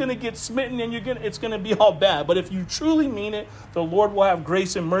 because you're going to get smitten and it's going to be all bad. But if you truly mean it, the Lord will have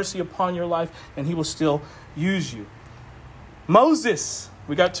grace and mercy upon your life, and he will still use you. Moses.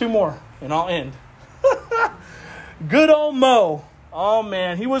 We got 2 more, and I'll end. Good old Mo. Oh,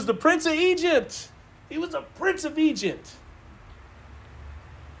 man. He was the prince of Egypt. He was a prince of Egypt.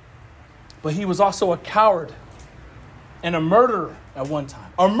 But he was also a coward and a murderer at one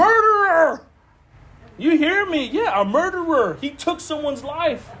time. A murderer! You hear me? Yeah, a murderer. He took someone's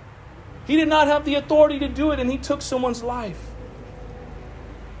life. He did not have the authority to do it, and he took someone's life.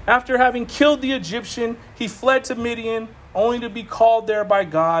 After having killed the Egyptian, he fled to Midian, only to be called there by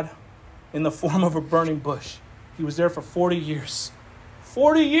God in the form of a burning bush. He was there for 40 years.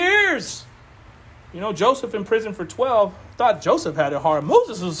 40 years! Joseph in prison for 12. Thought Joseph had it hard.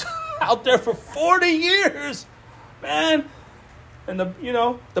 Moses was out there for 40 years. Man. And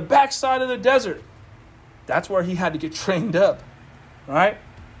the backside of the desert. That's where he had to get trained up. Right?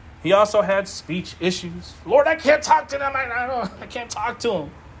 He also had speech issues. Lord, I can't talk to them. I can't talk to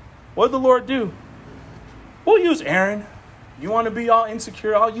them. What did the Lord do? We'll use Aaron. You want to be all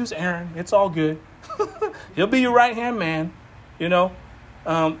insecure? I'll use Aaron. It's all good. He'll be your right-hand man, you know.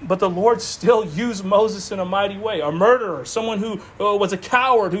 But the Lord still used Moses in a mighty way. A murderer, someone who was a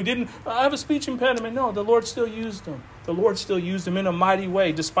coward, who didn't have a speech impediment. No, the Lord still used him. The Lord still used him in a mighty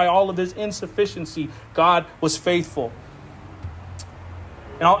way. Despite all of his insufficiency, God was faithful.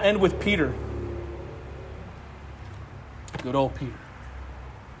 And I'll end with Peter. Good old Peter.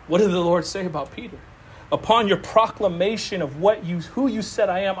 What did the Lord say about Peter? Upon your proclamation of who you said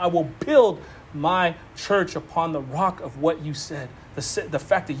I am, I will build my church upon the rock of what you said. The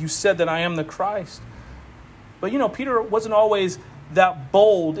fact that you said that I am the Christ. But, you know, Peter wasn't always that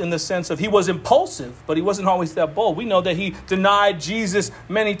bold in the sense of he was impulsive, but he wasn't always that bold. We know that he denied Jesus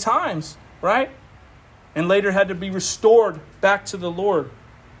many times, right? And later had to be restored back to the Lord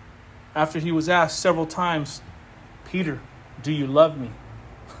after he was asked several times, Peter, do you love me?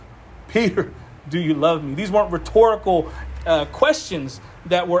 Peter, do you love me? These weren't rhetorical questions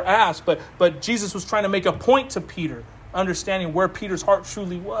that were asked, but Jesus was trying to make a point to Peter, understanding where Peter's heart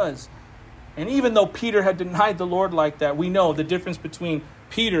truly was. And even though Peter had denied the Lord like that, we know the difference between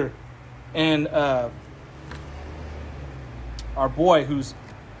Peter and our boy who's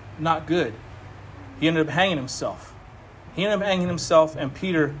not good. He ended up hanging himself. And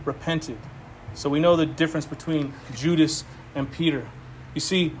Peter repented. So we know the difference between Judas and Peter. You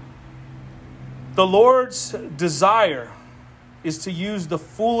see, the Lord's desire is to use the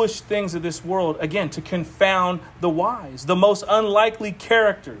foolish things of this world, again, to confound the wise, the most unlikely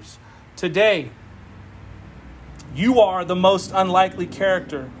characters. Today, you are the most unlikely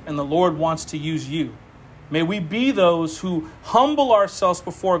character, and the Lord wants to use you. May we be those who humble ourselves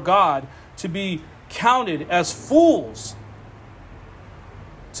before God to be counted as fools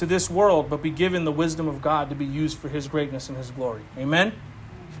to this world, but be given the wisdom of God to be used for his greatness and his glory. Amen?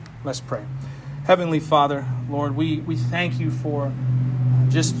 Let's pray. Heavenly Father, Lord, we thank you for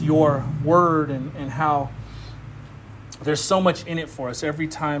just your word and how there's so much in it for us every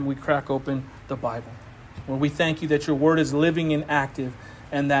time we crack open the Bible. Lord, we thank you that your word is living and active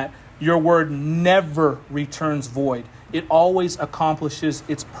and that your word never returns void. It always accomplishes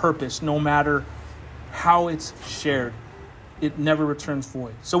its purpose, no matter how it's shared. It never returns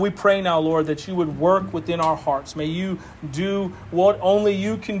void. So we pray now, Lord, that you would work within our hearts. May you do what only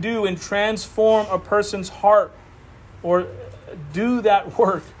you can do and transform a person's heart, or do that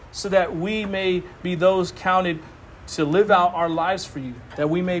work so that we may be those counted to live out our lives for you, that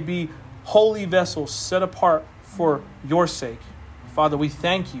we may be holy vessels set apart for your sake. Father, we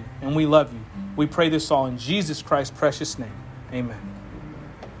thank you and we love you. We pray this all in Jesus Christ's precious name. Amen.